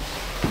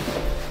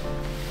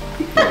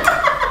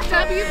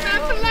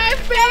 WFABB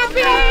life,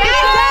 baby!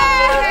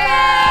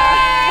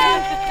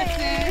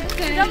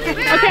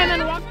 Okay, and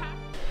then walk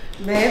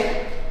past. Babe,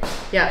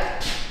 Yeah.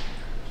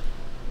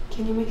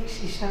 can you make a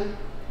shisha?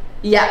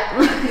 Yeah.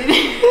 Either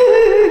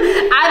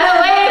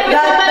way, if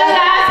somebody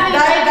asks me,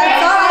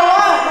 That's all I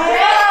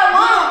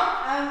want.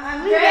 I'm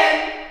leaving.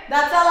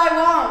 That's all I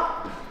want.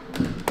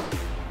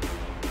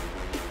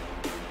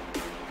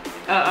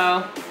 Uh-oh,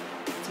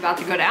 it's about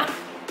to go down.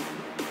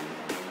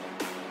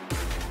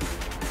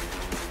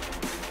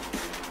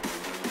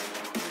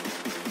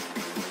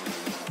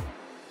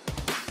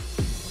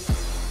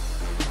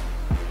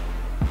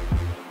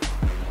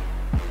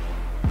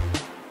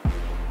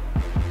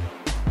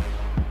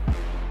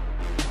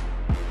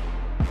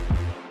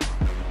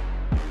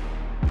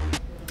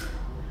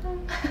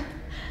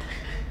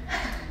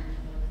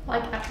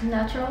 Like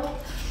natural.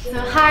 So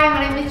hi,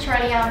 my name is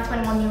Charlie, I'm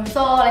 21 years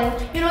old,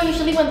 and you know,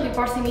 usually when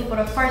people see me for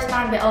the first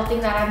time, they all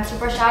think that I'm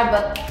super shy,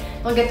 but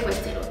don't get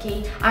twisted,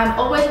 okay? I'm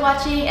always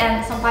watching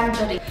and sometimes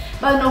judging.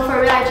 But no, for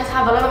real, I just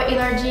have a lot of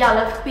energy, I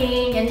love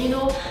pink, and you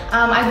know,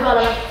 I do a lot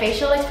of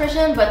facial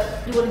expression, but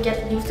you will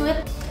get used to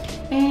it.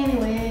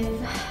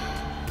 Anyways,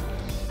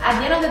 at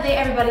the end of the day,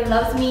 everybody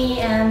loves me,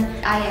 and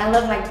I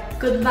love like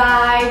good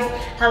vibes,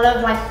 I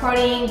love like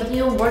partying, but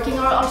you know, working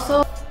hard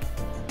also.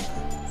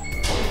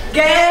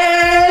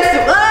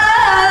 Guess what?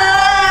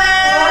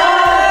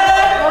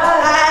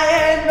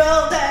 I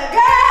enrolled a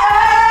girl.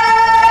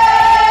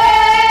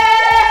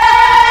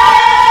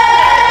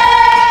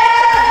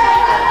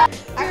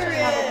 Actually, I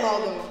have a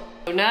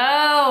problem.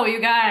 No, you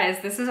guys,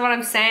 this is what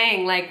I'm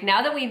saying. Like,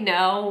 now that we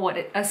know what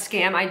a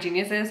scam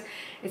iGENIUS is,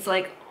 it's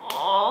like,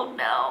 oh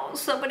no,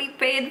 somebody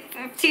paid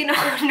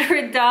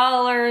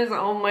 $1,500.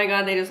 Oh my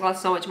God, they just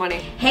lost so much money.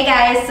 Hey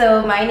guys,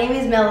 so my name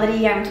is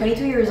Melody, I'm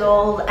 22 years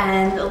old,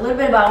 and a little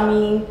bit about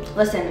me.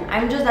 Listen,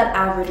 I'm just that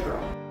average girl.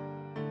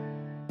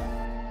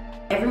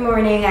 Every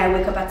morning I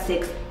wake up at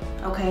 6,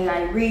 okay?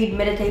 I read,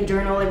 meditate,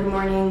 journal every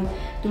morning,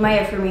 do my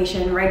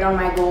affirmation, write down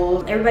my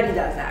goals. Everybody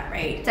does that,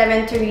 right?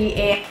 7:30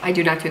 a.m. I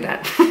do not do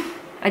that.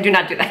 I do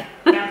not do that.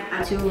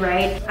 To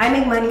write. I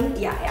make money,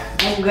 yeah,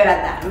 I'm good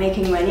at that,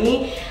 making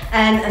money.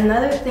 And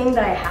another thing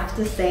that I have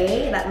to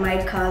say that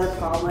might cause a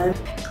problem,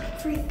 clean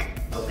freak,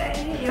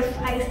 okay? If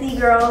I see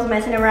girls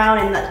messing around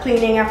and not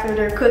cleaning after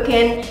they're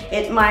cooking,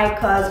 it might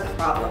cause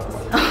problems,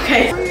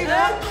 okay?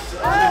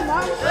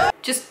 I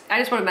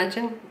just want to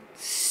mention,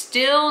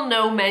 still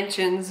no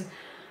mentions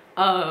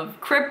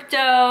of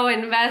crypto,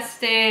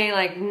 investing,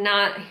 like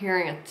not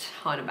hearing a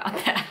ton about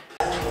that.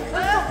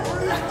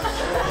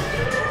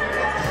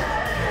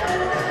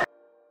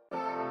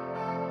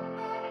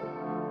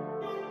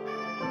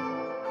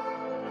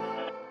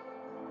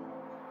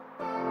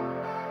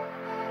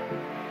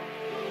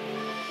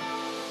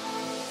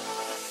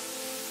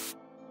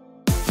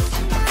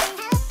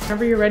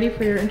 Whenever you're ready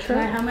for your intro.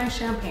 Can I have my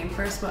champagne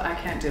first? But I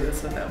can't do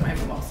this without my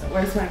mimosa.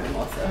 Where's my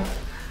mimosa?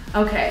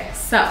 Okay,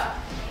 so.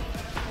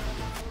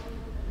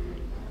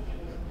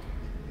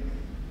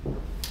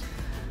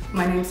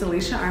 My name's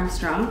Alicia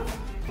Armstrong.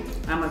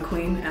 I'm a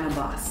queen and a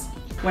boss.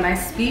 When I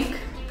speak,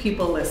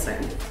 people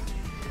listen.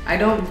 I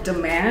don't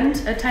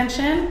demand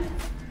attention,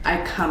 I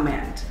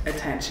command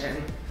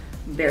attention.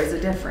 There's a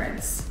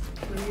difference.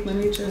 Let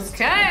me just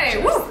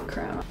adjust the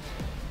crown.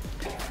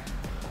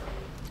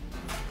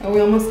 Are we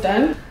almost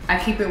done? I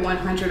keep it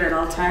 100 at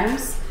all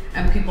times,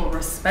 and people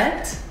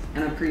respect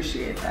and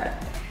appreciate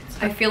that.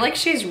 I feel like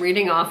she's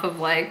reading off of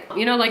like,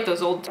 you know, like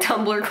those old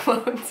Tumblr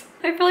quotes.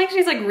 I feel like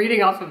she's like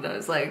reading off of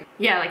those. Like,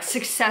 yeah, like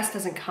success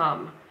doesn't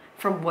come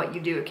from what you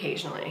do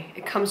occasionally.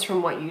 It comes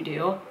from what you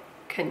do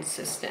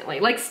consistently.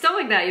 Like stuff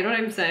like that, you know what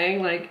I'm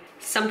saying? Like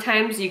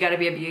sometimes you gotta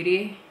be a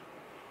beauty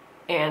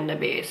and a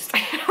beast.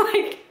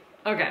 Like,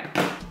 okay.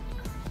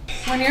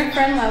 When your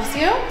friend loves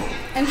you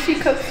and she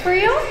cooks for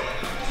you.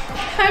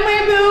 Hi,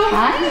 my boo.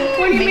 Hi.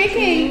 What are you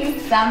making?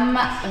 Some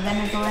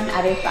Venezuelan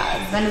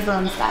arepas,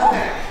 Venezuelan style.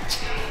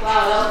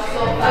 Wow, that was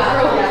so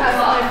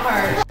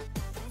fast.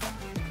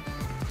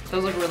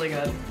 Those look really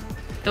good.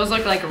 Those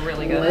look like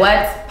really good.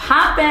 What's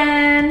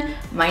poppin'?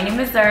 My name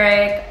is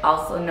Zurich,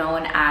 also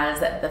known as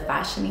the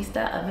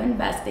fashionista of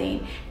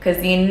investing,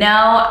 because you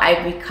know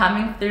I be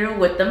coming through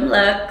with them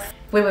looks.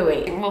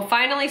 Wait. Well,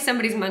 finally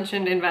somebody's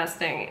mentioned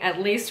investing. At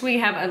least we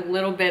have a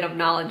little bit of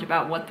knowledge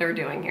about what they're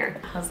doing here.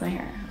 How's my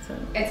hair?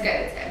 It's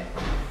good.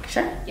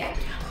 Sure? Yeah.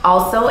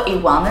 Also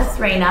a wellness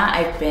reina.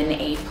 I've been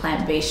a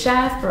plant-based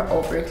chef for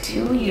over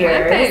 2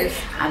 years.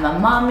 Plant-based. I'm a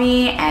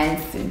mommy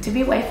and soon to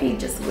be wifey,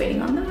 just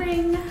waiting on the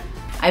ring.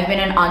 I've been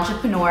an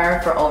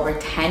entrepreneur for over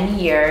 10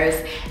 years,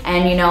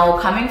 and you know,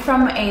 coming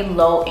from a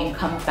low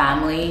income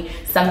family,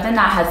 something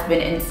that has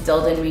been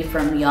instilled in me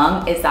from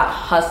young is that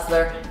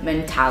hustler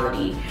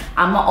mentality.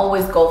 I'ma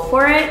always go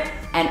for it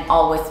and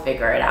always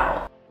figure it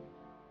out.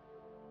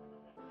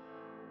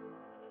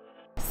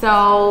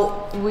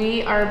 So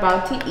we are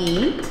about to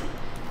eat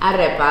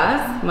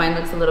arepas. Mine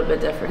looks a little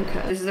bit different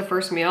because this is the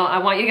first meal. I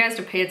want you guys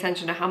to pay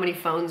attention to how many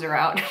phones are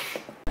out.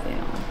 You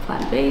know,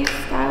 plant-based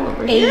style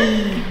over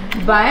here.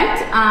 But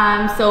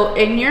so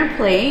in your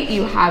plate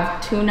you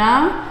have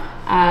tuna,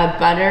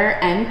 butter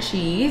and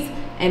cheese,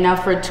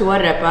 enough for 2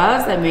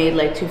 arepas. I made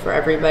like 2 for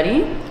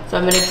everybody. So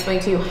I'm gonna explain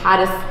to you how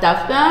to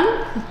stuff them,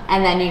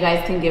 and then you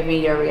guys can give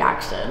me your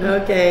reaction.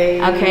 Okay.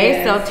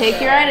 Okay, so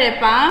take your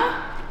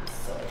arepa.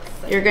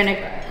 You're gonna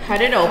cut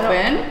it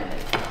open.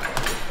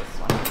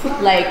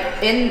 Like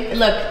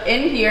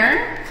in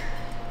here,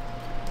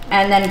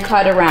 and then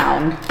cut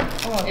around.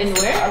 In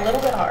where? A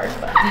little bit hard,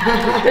 but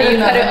you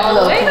cut it all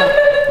the way?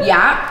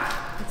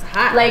 Yeah. it's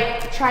hot.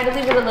 Like try to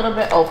leave it a little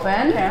bit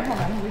open. Okay, hold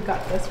on, we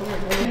got this.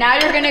 Now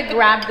you're gonna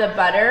grab the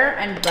butter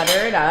and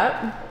butter it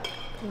up.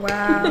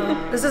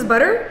 Wow. This is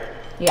butter?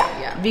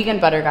 Yeah, vegan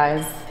butter,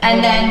 guys.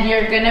 And then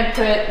you're gonna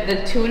put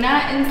the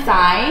tuna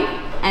inside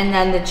and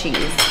then the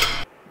cheese.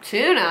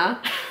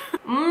 Tuna?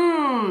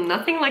 Mmm,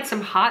 nothing like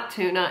some hot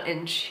tuna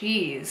and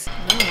cheese.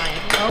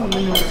 I don't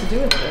know what to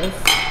do with this.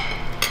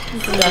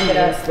 Stuff it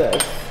as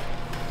this.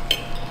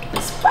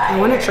 I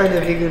want to try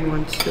the vegan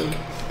ones too.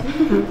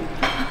 You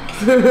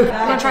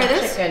wanna try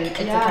this? Chicken. It's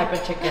a type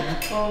of chicken.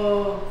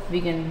 Oh.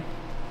 Vegan.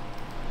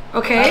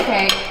 Okay.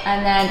 Okay,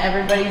 and then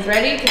everybody's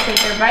ready to take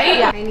their bite?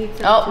 Yeah. I need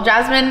to. Oh,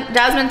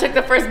 Jasmine took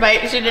the first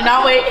bite. She did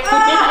not wait.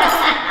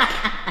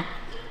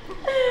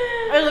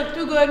 It looked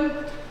too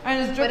good.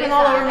 And it's dripping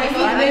all over me. I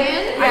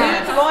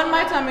need it to go in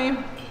my tummy.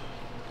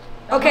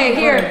 Okay,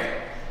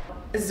 here.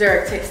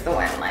 Zurich takes the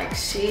win. Like,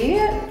 she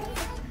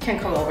can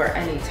come over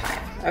anytime,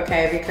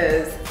 okay?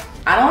 Because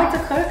I don't like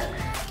to cook,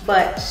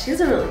 but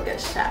she's a really good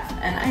chef,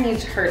 and I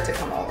need her to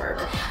come over.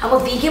 I'm a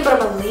vegan, but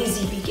I'm a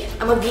lazy vegan.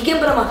 I'm a vegan,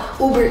 but I'm a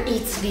Uber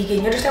Eats vegan.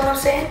 You understand what I'm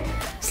saying?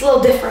 It's a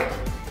little different.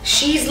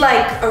 She's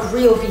like a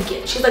real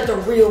vegan. She's like the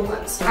real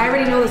ones. I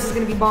already know this is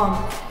gonna be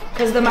bomb.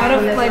 Because the amount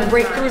of like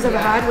breakthroughs I've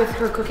had with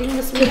her cooking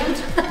this weekend.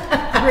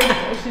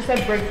 She said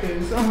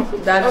breakthroughs.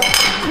 That's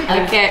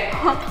Okay.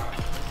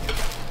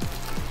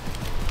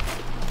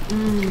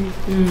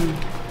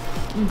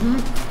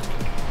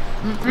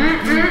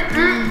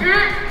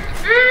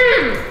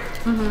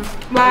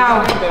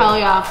 Wow. Hell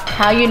yeah.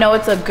 How you know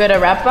it's a good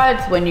arepa?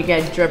 It's when you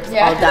get drips all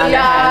down your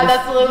Yeah, hands.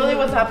 that's literally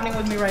what's happening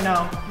with me right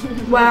now.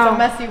 Wow. It's a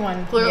messy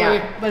one,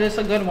 clearly, but it's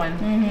a good one.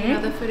 You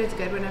know, the food is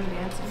good when I'm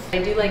dancing. I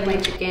do like my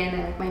chicken,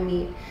 I like my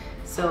meat.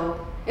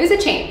 So it was a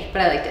change,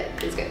 but I liked it.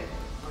 It was good.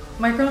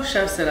 My girl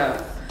chefs it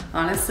up.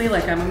 Honestly,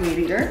 like, I'm a meat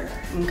eater,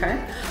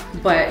 okay?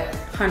 But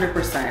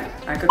 100%,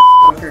 I could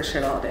with her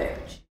shit all day.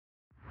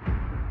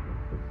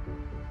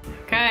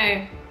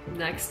 Okay,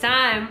 next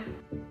time.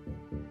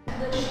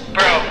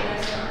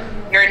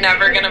 Bro, you're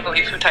never gonna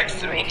believe who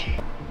texted me.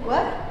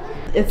 What?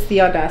 It's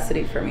the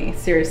audacity for me,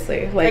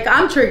 seriously. Like,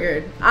 I'm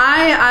triggered.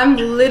 I'm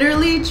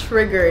literally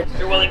triggered.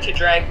 You're willing to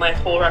drag my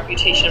whole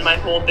reputation, my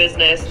whole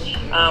business,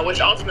 which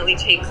ultimately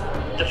takes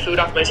the food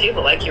off my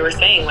table, like you were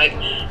saying. Like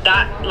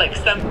that, like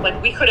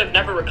we could have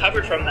never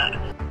recovered from that.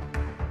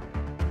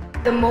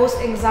 The most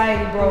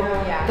anxiety, bro.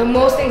 Yeah. The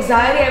most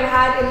anxiety I've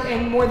had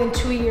in more than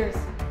 2 years.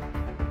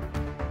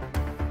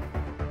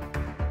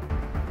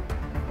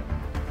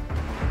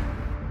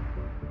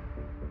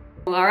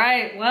 All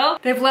right, well,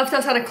 they've left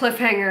us on a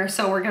cliffhanger,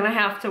 so we're gonna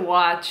have to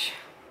watch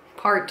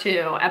part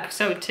 2,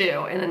 episode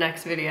 2 in the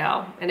next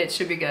video, and it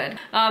should be good.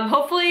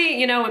 Hopefully,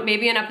 you know,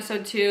 maybe in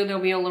episode 2,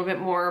 there'll be a little bit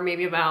more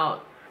maybe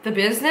about the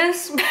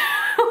business.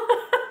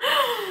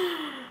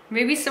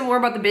 Maybe some more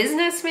about the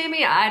business,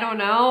 maybe, I don't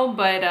know,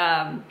 but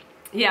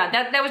yeah,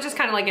 that was just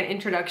kind of like an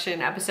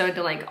introduction episode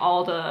to like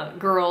all the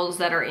girls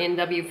that are in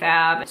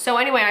WFABB. So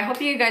anyway, I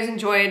hope you guys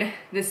enjoyed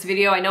this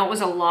video. I know it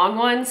was a long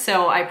one,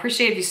 so I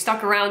appreciate if you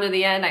stuck around to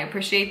the end. I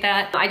appreciate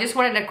that. I just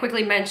wanted to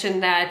quickly mention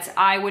that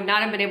I would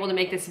not have been able to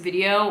make this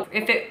video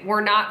if it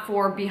were not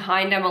for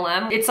Behind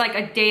MLM. It's like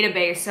a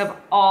database of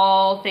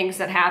all things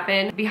that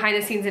happen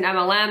behind the scenes in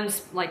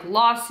MLMs, like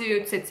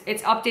lawsuits.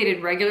 It's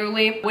updated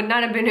regularly. Would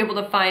not have been able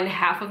to find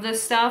half of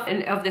this stuff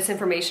and of this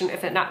information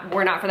if it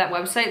were not for that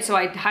website. So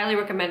I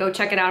highly recommend go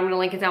check it out. I'm gonna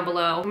link it down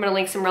below. I'm gonna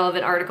link some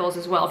relevant articles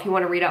as well if you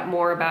want to read up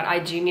more about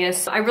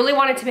iGENIUS. I really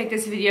wanted to make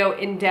this video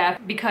in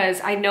depth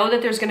because I know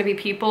that there's gonna be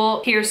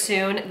people here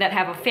soon that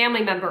have a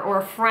family member or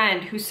a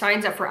friend who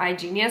signs up for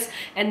iGENIUS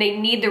and they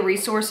need the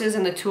resources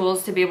and the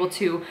tools to be able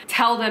to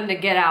tell them to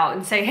get out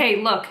and say,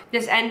 hey, look,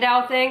 this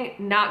endow thing,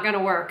 not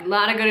gonna work.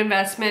 Not a good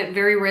investment,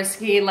 very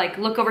risky. Like,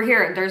 look over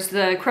here, there's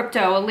the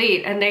crypto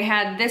elite and they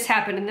had this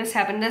happen and this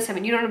happened and this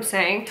happened. You know what I'm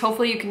saying?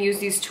 Hopefully you can use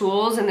these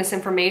tools and this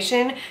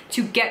information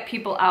to get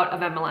people out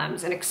of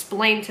MLMs and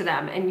explain to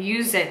them and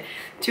use it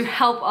to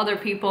help other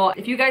people.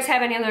 If you guys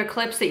have any other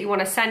clips that you want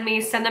to send me,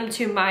 send them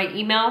to my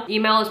email.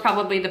 Email is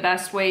probably the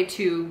best way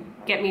to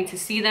get me to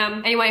see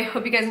them. Anyway,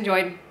 hope you guys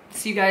enjoyed.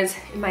 See you guys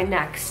in my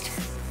next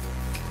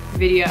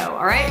video,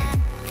 all right?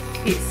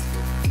 Peace.